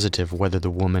positive whether the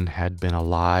woman had been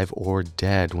alive or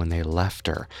dead when they left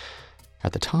her.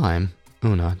 At the time,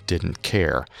 Una didn't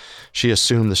care. She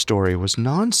assumed the story was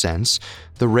nonsense,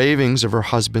 the ravings of her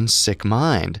husband's sick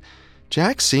mind.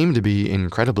 Jack seemed to be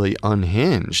incredibly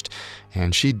unhinged,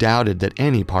 and she doubted that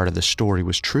any part of the story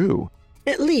was true.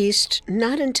 At least,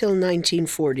 not until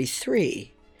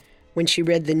 1943, when she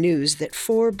read the news that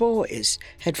 4 boys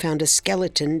had found a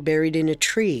skeleton buried in a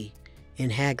tree in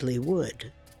Hagley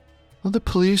Wood. Well, the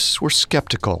police were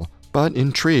skeptical, but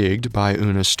intrigued by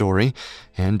Una's story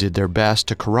and did their best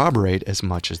to corroborate as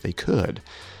much as they could.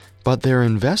 But their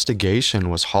investigation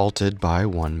was halted by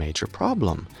one major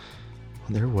problem.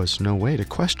 There was no way to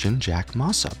question Jack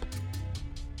Mossop.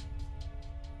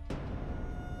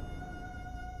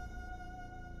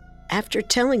 After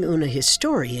telling Una his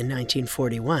story in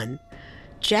 1941,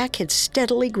 Jack had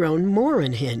steadily grown more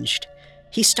unhinged.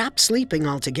 He stopped sleeping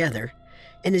altogether,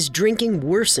 and his drinking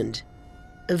worsened.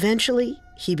 Eventually,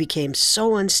 he became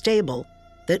so unstable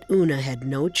that Una had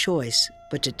no choice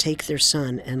but to take their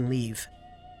son and leave.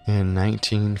 In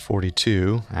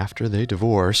 1942, after they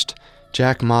divorced,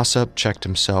 Jack Mossop checked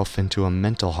himself into a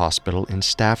mental hospital in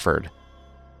Stafford.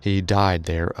 He died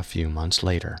there a few months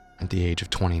later, at the age of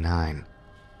 29.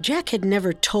 Jack had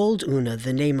never told Una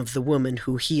the name of the woman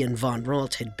who he and Von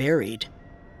Ralt had buried,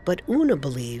 but Una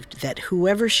believed that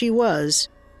whoever she was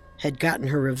had gotten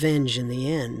her revenge in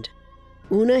the end.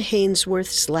 Una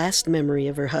Hainsworth's last memory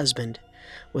of her husband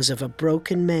was of a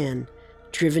broken man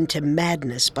driven to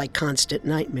madness by constant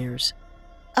nightmares.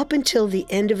 Up until the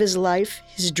end of his life,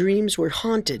 his dreams were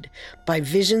haunted by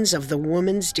visions of the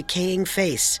woman's decaying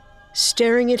face,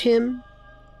 staring at him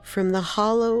from the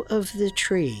hollow of the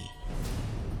tree.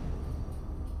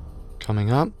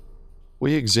 Coming up,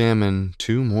 we examine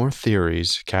two more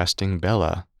theories casting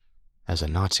Bella as a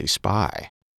Nazi spy.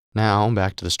 Now,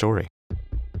 back to the story.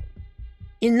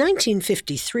 In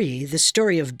 1953, the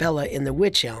story of Bella in the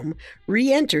Wych Elm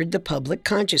re-entered the public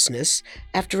consciousness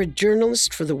after a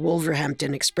journalist for the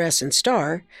Wolverhampton Express and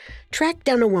Star tracked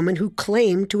down a woman who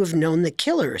claimed to have known the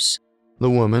killers. The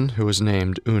woman, who was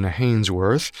named Una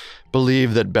Hainsworth,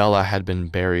 believed that Bella had been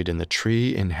buried in the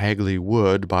tree in Hagley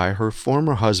Wood by her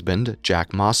former husband,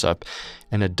 Jack Mossop,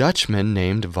 and a Dutchman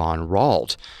named Von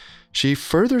Ralt. She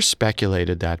further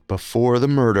speculated that before the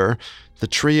murder, the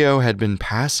trio had been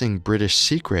passing British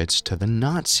secrets to the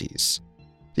Nazis.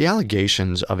 The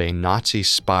allegations of a Nazi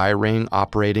spy ring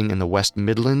operating in the West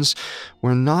Midlands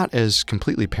were not as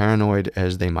completely paranoid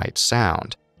as they might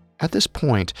sound. At this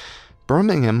point,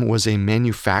 Birmingham was a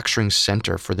manufacturing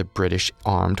center for the British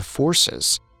armed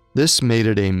forces. This made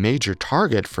it a major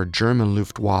target for German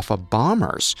Luftwaffe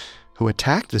bombers, who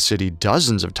attacked the city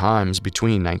dozens of times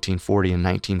between 1940 and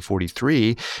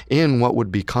 1943 in what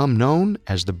would become known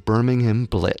as the Birmingham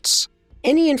Blitz.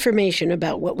 Any information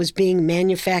about what was being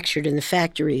manufactured in the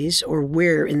factories or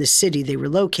where in the city they were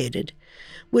located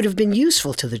would have been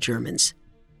useful to the Germans.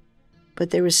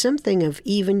 But there was something of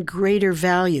even greater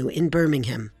value in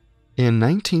Birmingham. In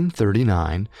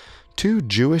 1939, two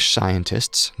Jewish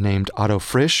scientists named Otto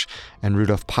Frisch and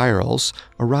Rudolf Peierls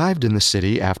arrived in the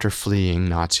city after fleeing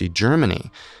Nazi Germany.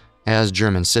 As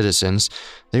German citizens,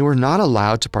 they were not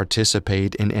allowed to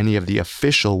participate in any of the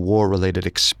official war-related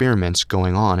experiments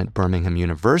going on at Birmingham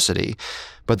University,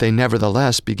 but they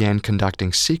nevertheless began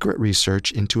conducting secret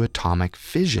research into atomic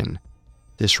fission.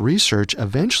 This research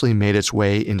eventually made its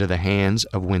way into the hands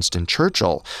of Winston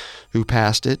Churchill, who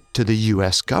passed it to the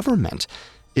U.S. government.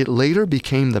 It later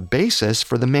became the basis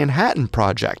for the Manhattan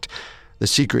Project, the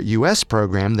secret U.S.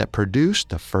 program that produced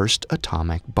the first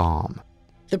atomic bomb.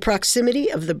 The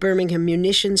proximity of the Birmingham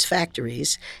munitions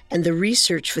factories and the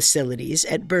research facilities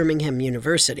at Birmingham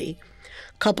University,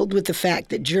 coupled with the fact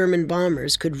that German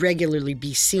bombers could regularly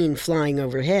be seen flying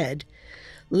overhead,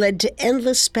 led to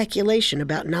endless speculation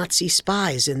about Nazi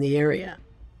spies in the area.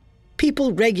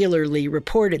 People regularly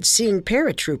reported seeing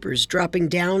paratroopers dropping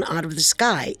down out of the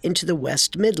sky into the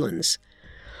West Midlands.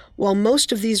 While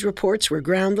most of these reports were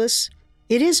groundless,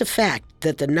 it is a fact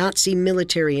that the Nazi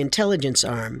military intelligence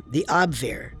arm, the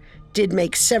Abwehr, did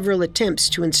make several attempts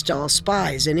to install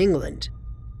spies in England.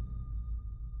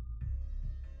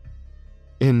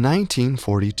 In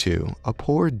 1942, a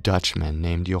poor Dutchman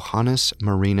named Johannes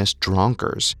Marinus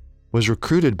Dronkers was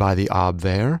recruited by the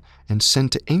Abwehr and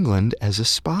sent to England as a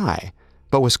spy,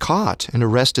 but was caught and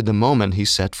arrested the moment he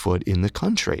set foot in the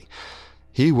country.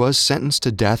 He was sentenced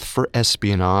to death for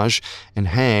espionage and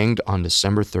hanged on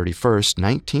December 31st,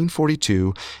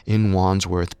 1942, in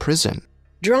Wandsworth Prison.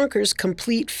 Dronkers'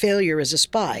 complete failure as a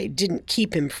spy didn't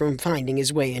keep him from finding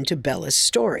his way into Bella's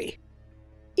story.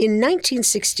 In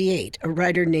 1968, a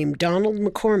writer named Donald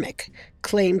McCormick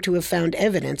claimed to have found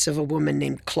evidence of a woman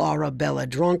named Clara Bella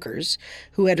Dronkers,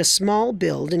 who had a small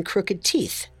build and crooked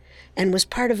teeth, and was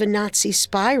part of a Nazi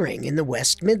spy ring in the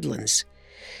West Midlands.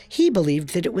 He believed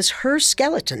that it was her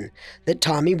skeleton that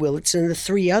Tommy Willits and the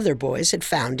three other boys had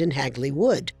found in Hagley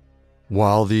Wood.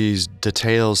 While these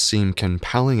details seem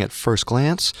compelling at first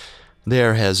glance,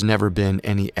 there has never been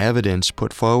any evidence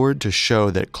put forward to show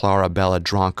that Clara Bella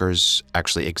Dronkers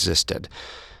actually existed.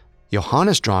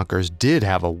 Johannes Dronkers did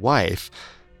have a wife,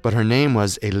 but her name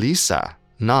was Elisa,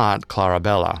 not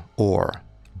Clarabella or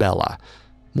Bella.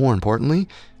 More importantly,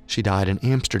 she died in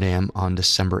Amsterdam on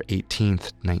December 18,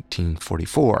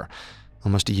 1944,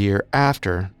 almost a year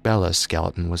after Bella's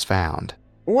skeleton was found.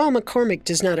 While McCormick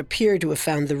does not appear to have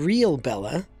found the real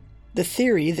Bella, the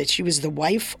theory that she was the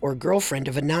wife or girlfriend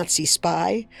of a Nazi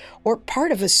spy or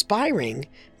part of a spy ring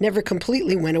never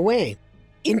completely went away.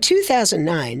 In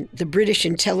 2009, the British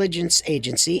intelligence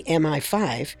agency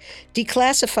MI5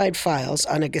 declassified files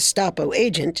on a Gestapo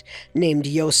agent named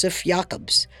Josef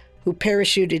Jacobs, who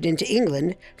parachuted into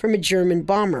England from a German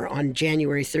bomber on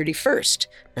January 31st,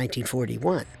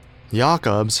 1941.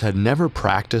 Jacobs had never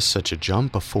practiced such a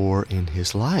jump before in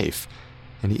his life,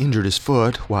 and he injured his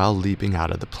foot while leaping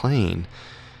out of the plane.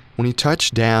 When he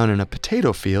touched down in a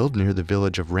potato field near the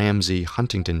village of Ramsey,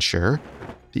 Huntingdonshire,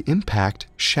 the impact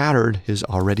shattered his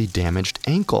already damaged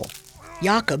ankle.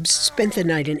 Jacobs spent the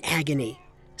night in agony,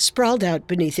 sprawled out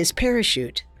beneath his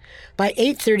parachute. By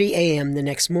 8:30 a.m. the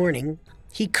next morning,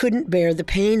 he couldn't bear the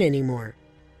pain anymore.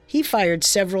 He fired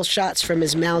several shots from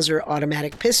his Mauser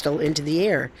automatic pistol into the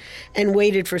air and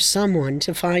waited for someone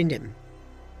to find him.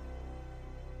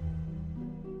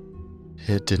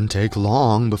 It didn't take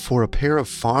long before a pair of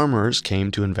farmers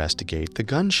came to investigate the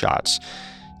gunshots.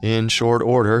 In short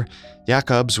order,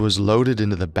 Jacobs was loaded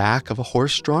into the back of a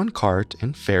horse-drawn cart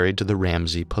and ferried to the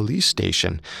Ramsey police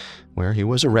station, where he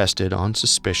was arrested on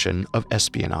suspicion of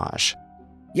espionage.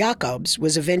 Jacobs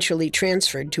was eventually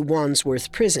transferred to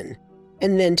Wandsworth Prison,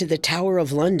 and then to the Tower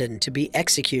of London to be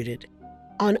executed.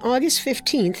 On August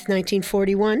 15,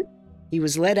 1941, he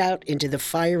was led out into the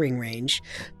firing range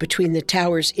between the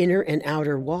tower's inner and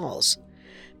outer walls.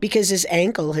 Because his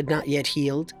ankle had not yet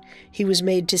healed, he was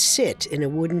made to sit in a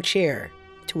wooden chair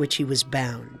to which he was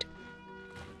bound.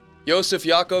 Josef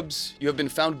Jacobs, you have been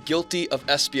found guilty of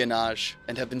espionage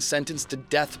and have been sentenced to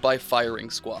death by firing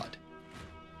squad.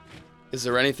 Is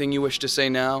there anything you wish to say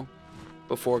now,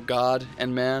 before God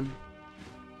and man?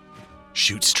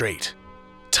 Shoot straight,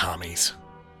 Tommies.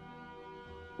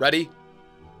 Ready?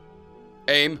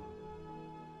 Aim.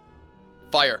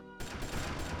 Fire.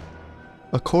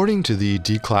 According to the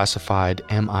declassified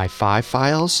MI5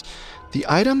 files, the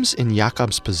items in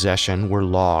Jacobs' possession were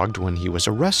logged when he was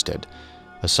arrested.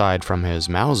 Aside from his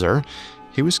Mauser,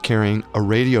 he was carrying a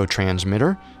radio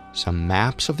transmitter, some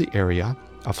maps of the area,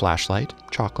 a flashlight,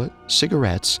 chocolate,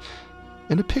 cigarettes,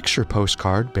 and a picture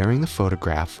postcard bearing the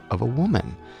photograph of a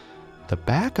woman. The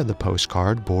back of the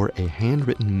postcard bore a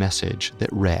handwritten message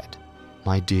that read,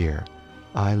 "My dear,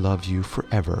 I love you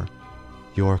forever.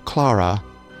 Your Clara,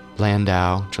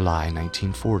 Landau, July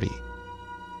 1940.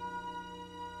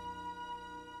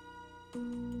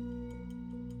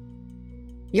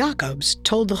 Jacobs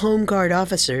told the Home Guard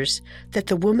officers that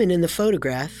the woman in the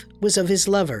photograph was of his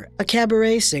lover, a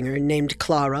cabaret singer named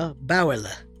Clara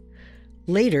Bauerle.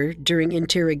 Later, during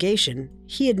interrogation,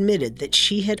 he admitted that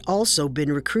she had also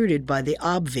been recruited by the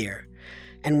Abwehr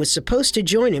and was supposed to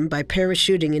join him by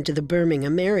parachuting into the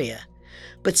Birmingham area.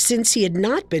 But since he had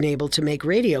not been able to make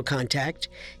radio contact,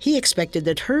 he expected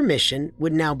that her mission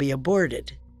would now be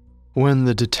aborted. When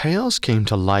the details came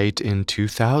to light in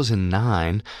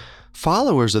 2009,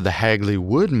 followers of the Hagley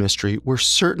Wood mystery were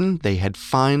certain they had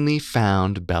finally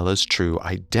found Bella's true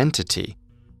identity.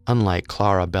 Unlike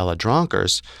Clara Bella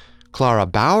Dronkers, Clara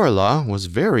Bauerle was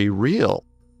very real.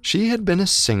 She had been a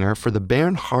singer for the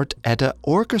Bernhardt Edda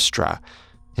Orchestra.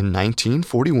 In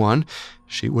 1941,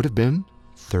 she would have been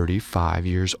 35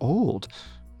 years old,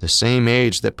 the same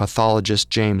age that pathologist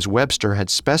James Webster had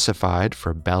specified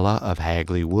for Bella of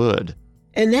Hagley Wood.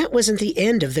 And that wasn't the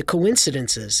end of the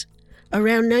coincidences.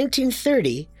 Around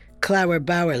 1930, Clara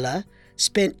Bauerle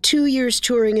spent 2 years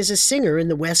touring as a singer in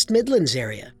the West Midlands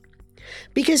area.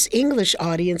 Because English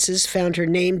audiences found her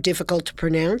name difficult to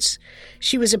pronounce,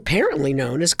 she was apparently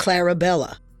known as Clara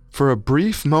Bella. For a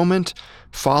brief moment,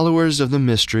 followers of the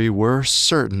mystery were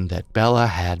certain that Bella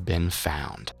had been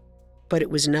found. But it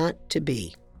was not to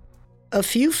be. A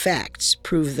few facts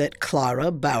prove that Clara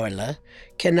Bauerle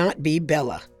cannot be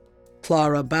Bella.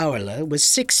 Clara Bauerle was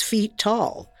 6 feet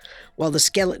tall, while the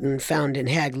skeleton found in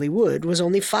Hagley Wood was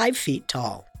only 5 feet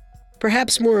tall.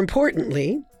 Perhaps more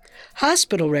importantly,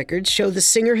 hospital records show the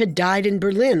singer had died in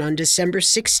Berlin on December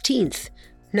 16th,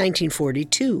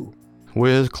 1942.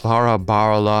 With Clara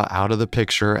Bauerle out of the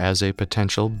picture as a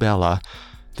potential Bella,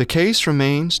 the case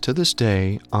remains to this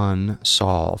day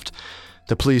unsolved.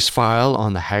 The police file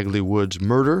on the Hagley Woods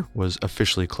murder was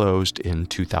officially closed in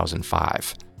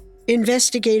 2005.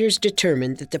 Investigators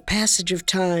determined that the passage of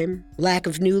time, lack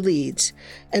of new leads,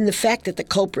 and the fact that the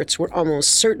culprits were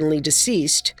almost certainly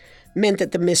deceased meant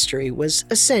that the mystery was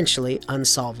essentially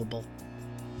unsolvable.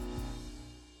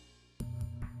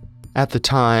 At the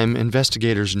time,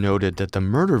 investigators noted that the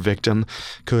murder victim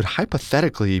could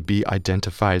hypothetically be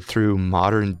identified through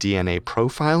modern DNA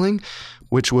profiling,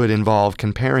 which would involve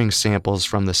comparing samples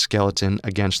from the skeleton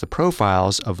against the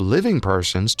profiles of living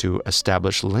persons to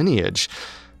establish lineage.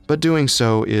 But doing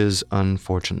so is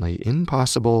unfortunately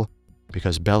impossible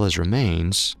because Bella's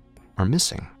remains are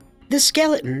missing. The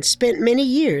skeleton spent many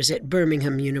years at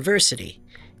Birmingham University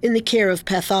in the care of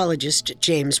pathologist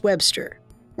James Webster.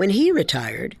 When he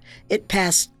retired, it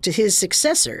passed to his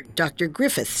successor, Dr.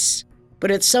 Griffiths.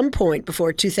 But at some point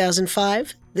before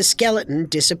 2005, the skeleton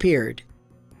disappeared.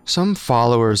 Some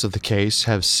followers of the case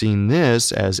have seen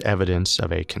this as evidence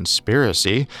of a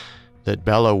conspiracy, that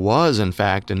Bella was in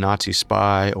fact a Nazi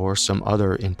spy or some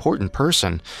other important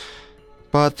person.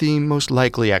 But the most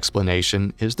likely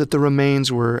explanation is that the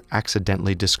remains were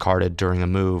accidentally discarded during a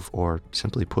move or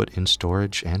simply put in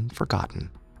storage and forgotten.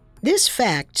 This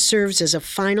fact serves as a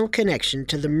final connection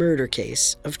to the murder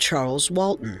case of Charles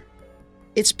Walton.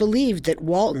 It's believed that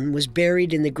Walton was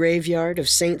buried in the graveyard of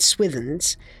St.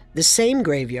 Swithin's, the same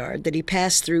graveyard that he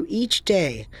passed through each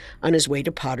day on his way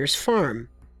to Potter's farm.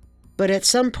 But at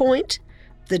some point,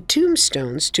 the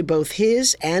tombstones to both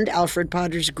his and Alfred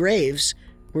Potter's graves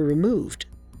were removed,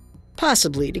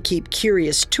 possibly to keep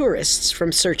curious tourists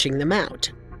from searching them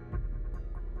out.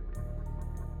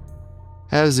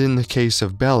 As in the case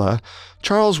of Bella,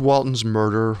 Charles Walton's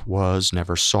murder was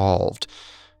never solved.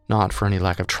 Not for any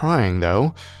lack of trying,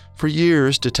 though. For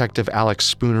years, Detective Alex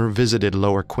Spooner visited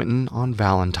Lower Quinton on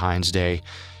Valentine's Day.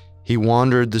 He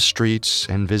wandered the streets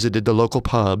and visited the local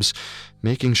pubs,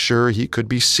 making sure he could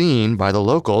be seen by the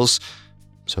locals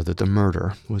so that the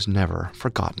murder was never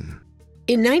forgotten.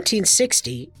 In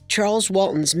 1960, Charles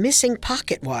Walton's missing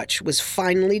pocket watch was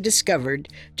finally discovered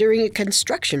during a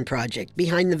construction project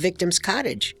behind the victim's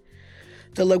cottage.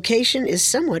 The location is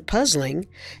somewhat puzzling,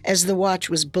 as the watch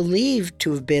was believed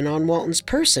to have been on Walton's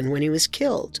person when he was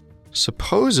killed.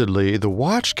 Supposedly, the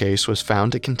watch case was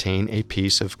found to contain a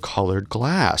piece of colored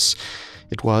glass.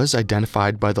 It was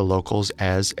identified by the locals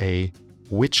as a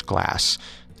witch glass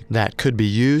that could be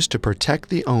used to protect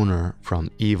the owner from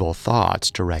evil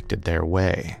thoughts directed their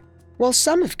way. While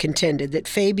some have contended that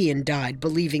Fabian died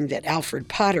believing that Alfred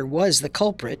Potter was the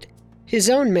culprit, his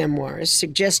own memoirs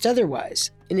suggest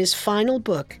otherwise. In his final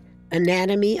book,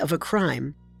 Anatomy of a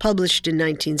Crime, published in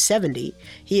 1970,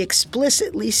 he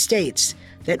explicitly states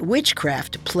that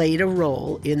witchcraft played a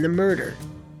role in the murder.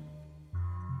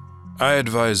 I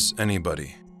advise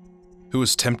anybody who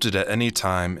is tempted at any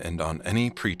time and on any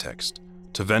pretext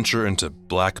to venture into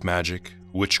black magic,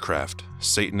 witchcraft,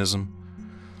 Satanism,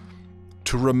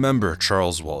 to remember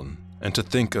Charles Walton and to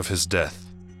think of his death,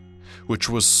 which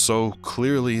was so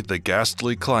clearly the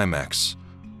ghastly climax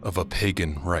of a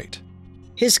pagan rite.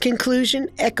 His conclusion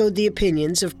echoed the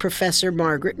opinions of Professor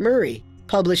Margaret Murray,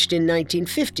 published in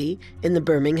 1950 in the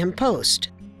Birmingham Post.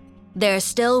 There are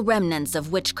still remnants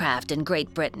of witchcraft in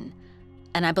Great Britain,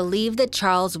 and I believe that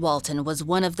Charles Walton was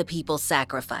one of the people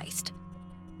sacrificed.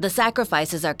 The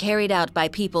sacrifices are carried out by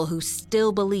people who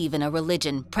still believe in a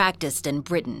religion practiced in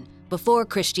Britain before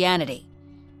Christianity,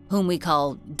 whom we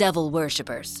call devil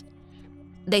worshippers.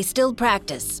 They still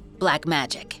practice black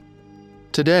magic.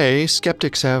 Today,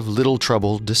 skeptics have little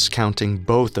trouble discounting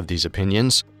both of these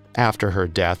opinions. After her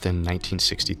death in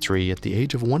 1963 at the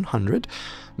age of 100,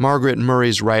 Margaret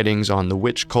Murray's writings on the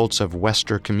witch cults of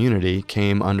Wester community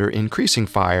came under increasing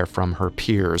fire from her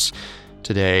peers.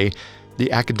 Today,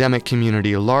 the academic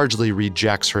community largely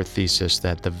rejects her thesis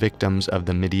that the victims of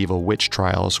the medieval witch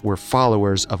trials were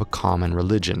followers of a common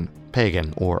religion,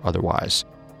 pagan or otherwise.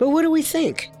 But what do we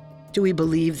think? Do we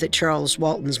believe that Charles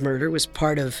Walton's murder was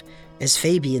part of, as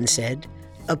Fabian said,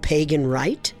 a pagan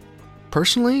rite?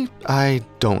 Personally, I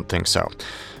don't think so.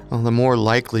 Well, the more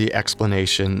likely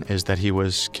explanation is that he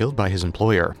was killed by his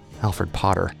employer, Alfred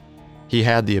Potter. He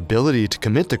had the ability to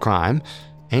commit the crime,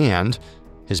 and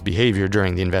his behavior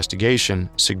during the investigation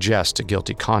suggests a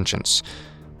guilty conscience.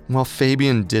 While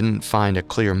Fabian didn't find a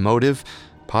clear motive,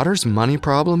 Potter's money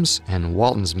problems and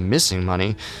Walton's missing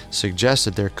money suggest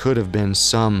that there could have been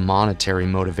some monetary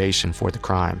motivation for the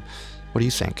crime. What do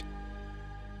you think?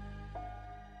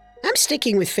 I'm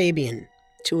sticking with Fabian,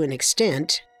 to an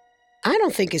extent. I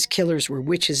don't think his killers were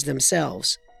witches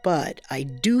themselves, but I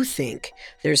do think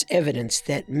there's evidence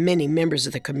that many members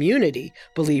of the community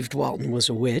believed Walton was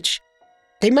a witch.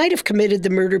 They might have committed the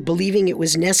murder believing it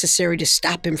was necessary to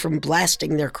stop him from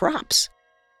blasting their crops.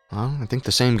 Well, I think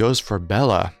the same goes for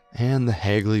Bella and the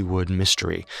Hagley Wood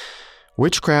mystery.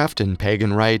 Witchcraft and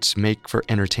pagan rites make for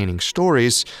entertaining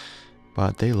stories,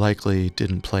 but they likely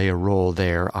didn't play a role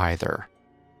there either.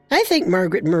 I think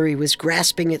Margaret Murray was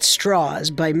grasping at straws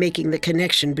by making the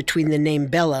connection between the name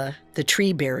Bella, the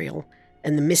tree burial,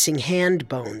 and the missing hand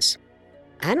bones.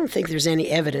 I don't think there's any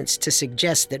evidence to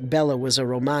suggest that Bella was a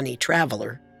Romani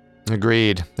traveler.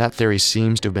 Agreed. That theory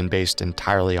seems to have been based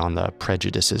entirely on the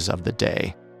prejudices of the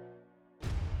day.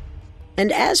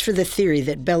 And as for the theory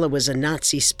that Bella was a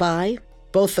Nazi spy,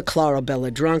 both the Clara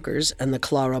Bella Drunkers and the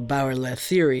Clara Bauerle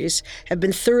theories have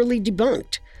been thoroughly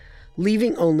debunked,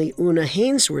 leaving only Una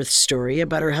Hainsworth's story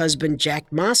about her husband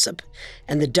Jack Mossop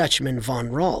and the Dutchman von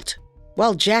Ralt.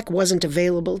 While Jack wasn't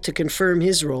available to confirm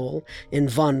his role in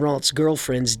von Ralt's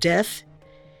girlfriend's death,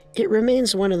 it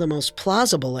remains one of the most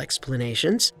plausible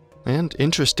explanations. And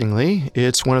interestingly,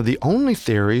 it's one of the only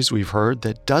theories we've heard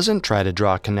that doesn't try to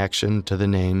draw a connection to the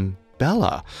name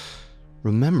Bella.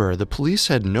 Remember, the police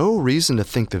had no reason to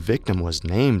think the victim was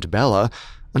named Bella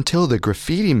until the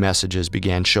graffiti messages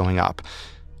began showing up.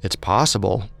 It's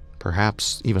possible,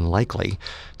 perhaps even likely,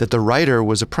 that the writer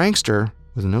was a prankster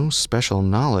with no special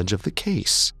knowledge of the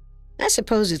case. I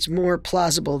suppose it's more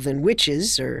plausible than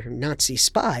witches or Nazi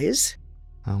spies.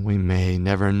 We may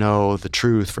never know the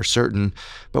truth for certain,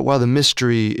 but while the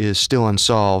mystery is still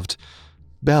unsolved,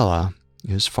 Bella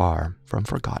is far from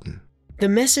forgotten. The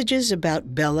messages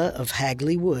about Bella of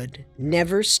Hagley Wood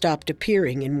never stopped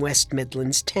appearing in West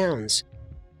Midlands towns,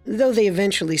 though they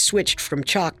eventually switched from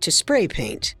chalk to spray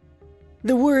paint.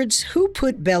 The words, "Who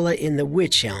put Bella in the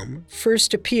wych elm?"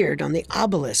 first appeared on the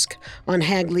obelisk on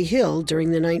Hagley Hill during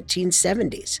the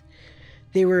 1970s.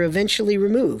 They were eventually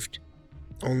removed,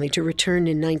 only to return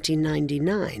in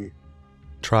 1999.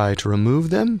 Try to remove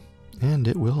them, and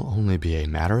it will only be a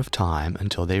matter of time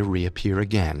until they reappear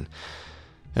again.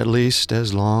 At least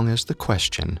as long as the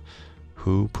question,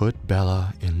 who put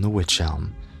Bella in the wych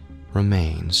elm,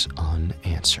 remains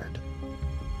unanswered.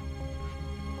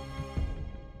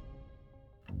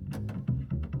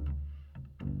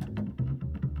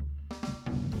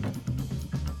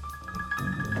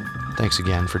 Thanks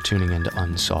again for tuning in to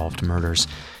Unsolved Murders.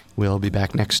 We'll be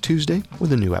back next Tuesday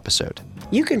with a new episode.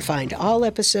 You can find all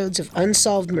episodes of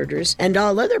Unsolved Murders and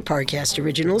all other Parcast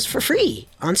originals for free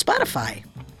on Spotify.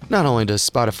 Not only does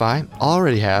Spotify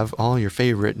already have all your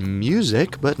favorite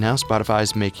music, but now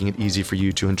Spotify's making it easy for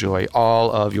you to enjoy all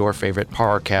of your favorite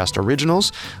Parcast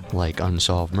originals, like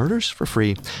Unsolved Murders, for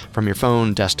free from your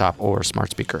phone, desktop, or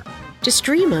smart speaker. To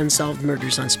stream Unsolved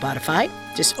Murders on Spotify,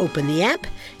 just open the app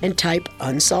and type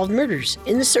Unsolved Murders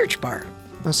in the search bar.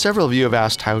 Now, several of you have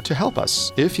asked how to help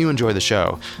us. If you enjoy the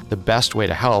show, the best way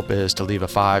to help is to leave a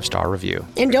 5-star review.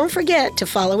 And don't forget to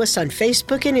follow us on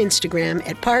Facebook and Instagram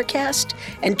at Parcast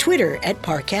and Twitter at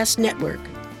Parcast Network.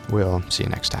 We'll see you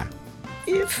next time.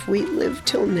 If we live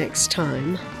till next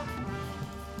time.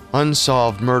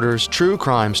 Unsolved Murders True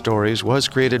Crime Stories was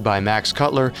created by Max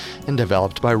Cutler and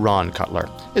developed by Ron Cutler,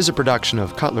 is a production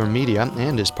of Cutler Media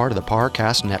and is part of the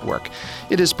Parcast Network.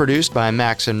 It is produced by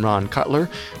Max and Ron Cutler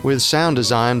with sound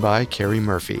design by Carrie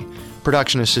Murphy.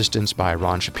 Production assistance by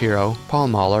Ron Shapiro, Paul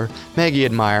Mahler, Maggie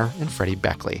Admire, and Freddie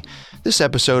Beckley. This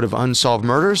episode of Unsolved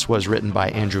Murders was written by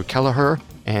Andrew Kelleher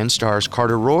and stars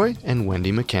Carter Roy and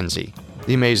Wendy McKenzie.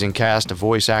 The amazing cast of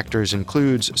voice actors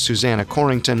includes Susanna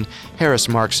Corrington, Harris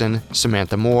Markson,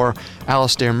 Samantha Moore,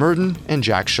 Alastair Murden, and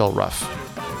Jack Shulruff.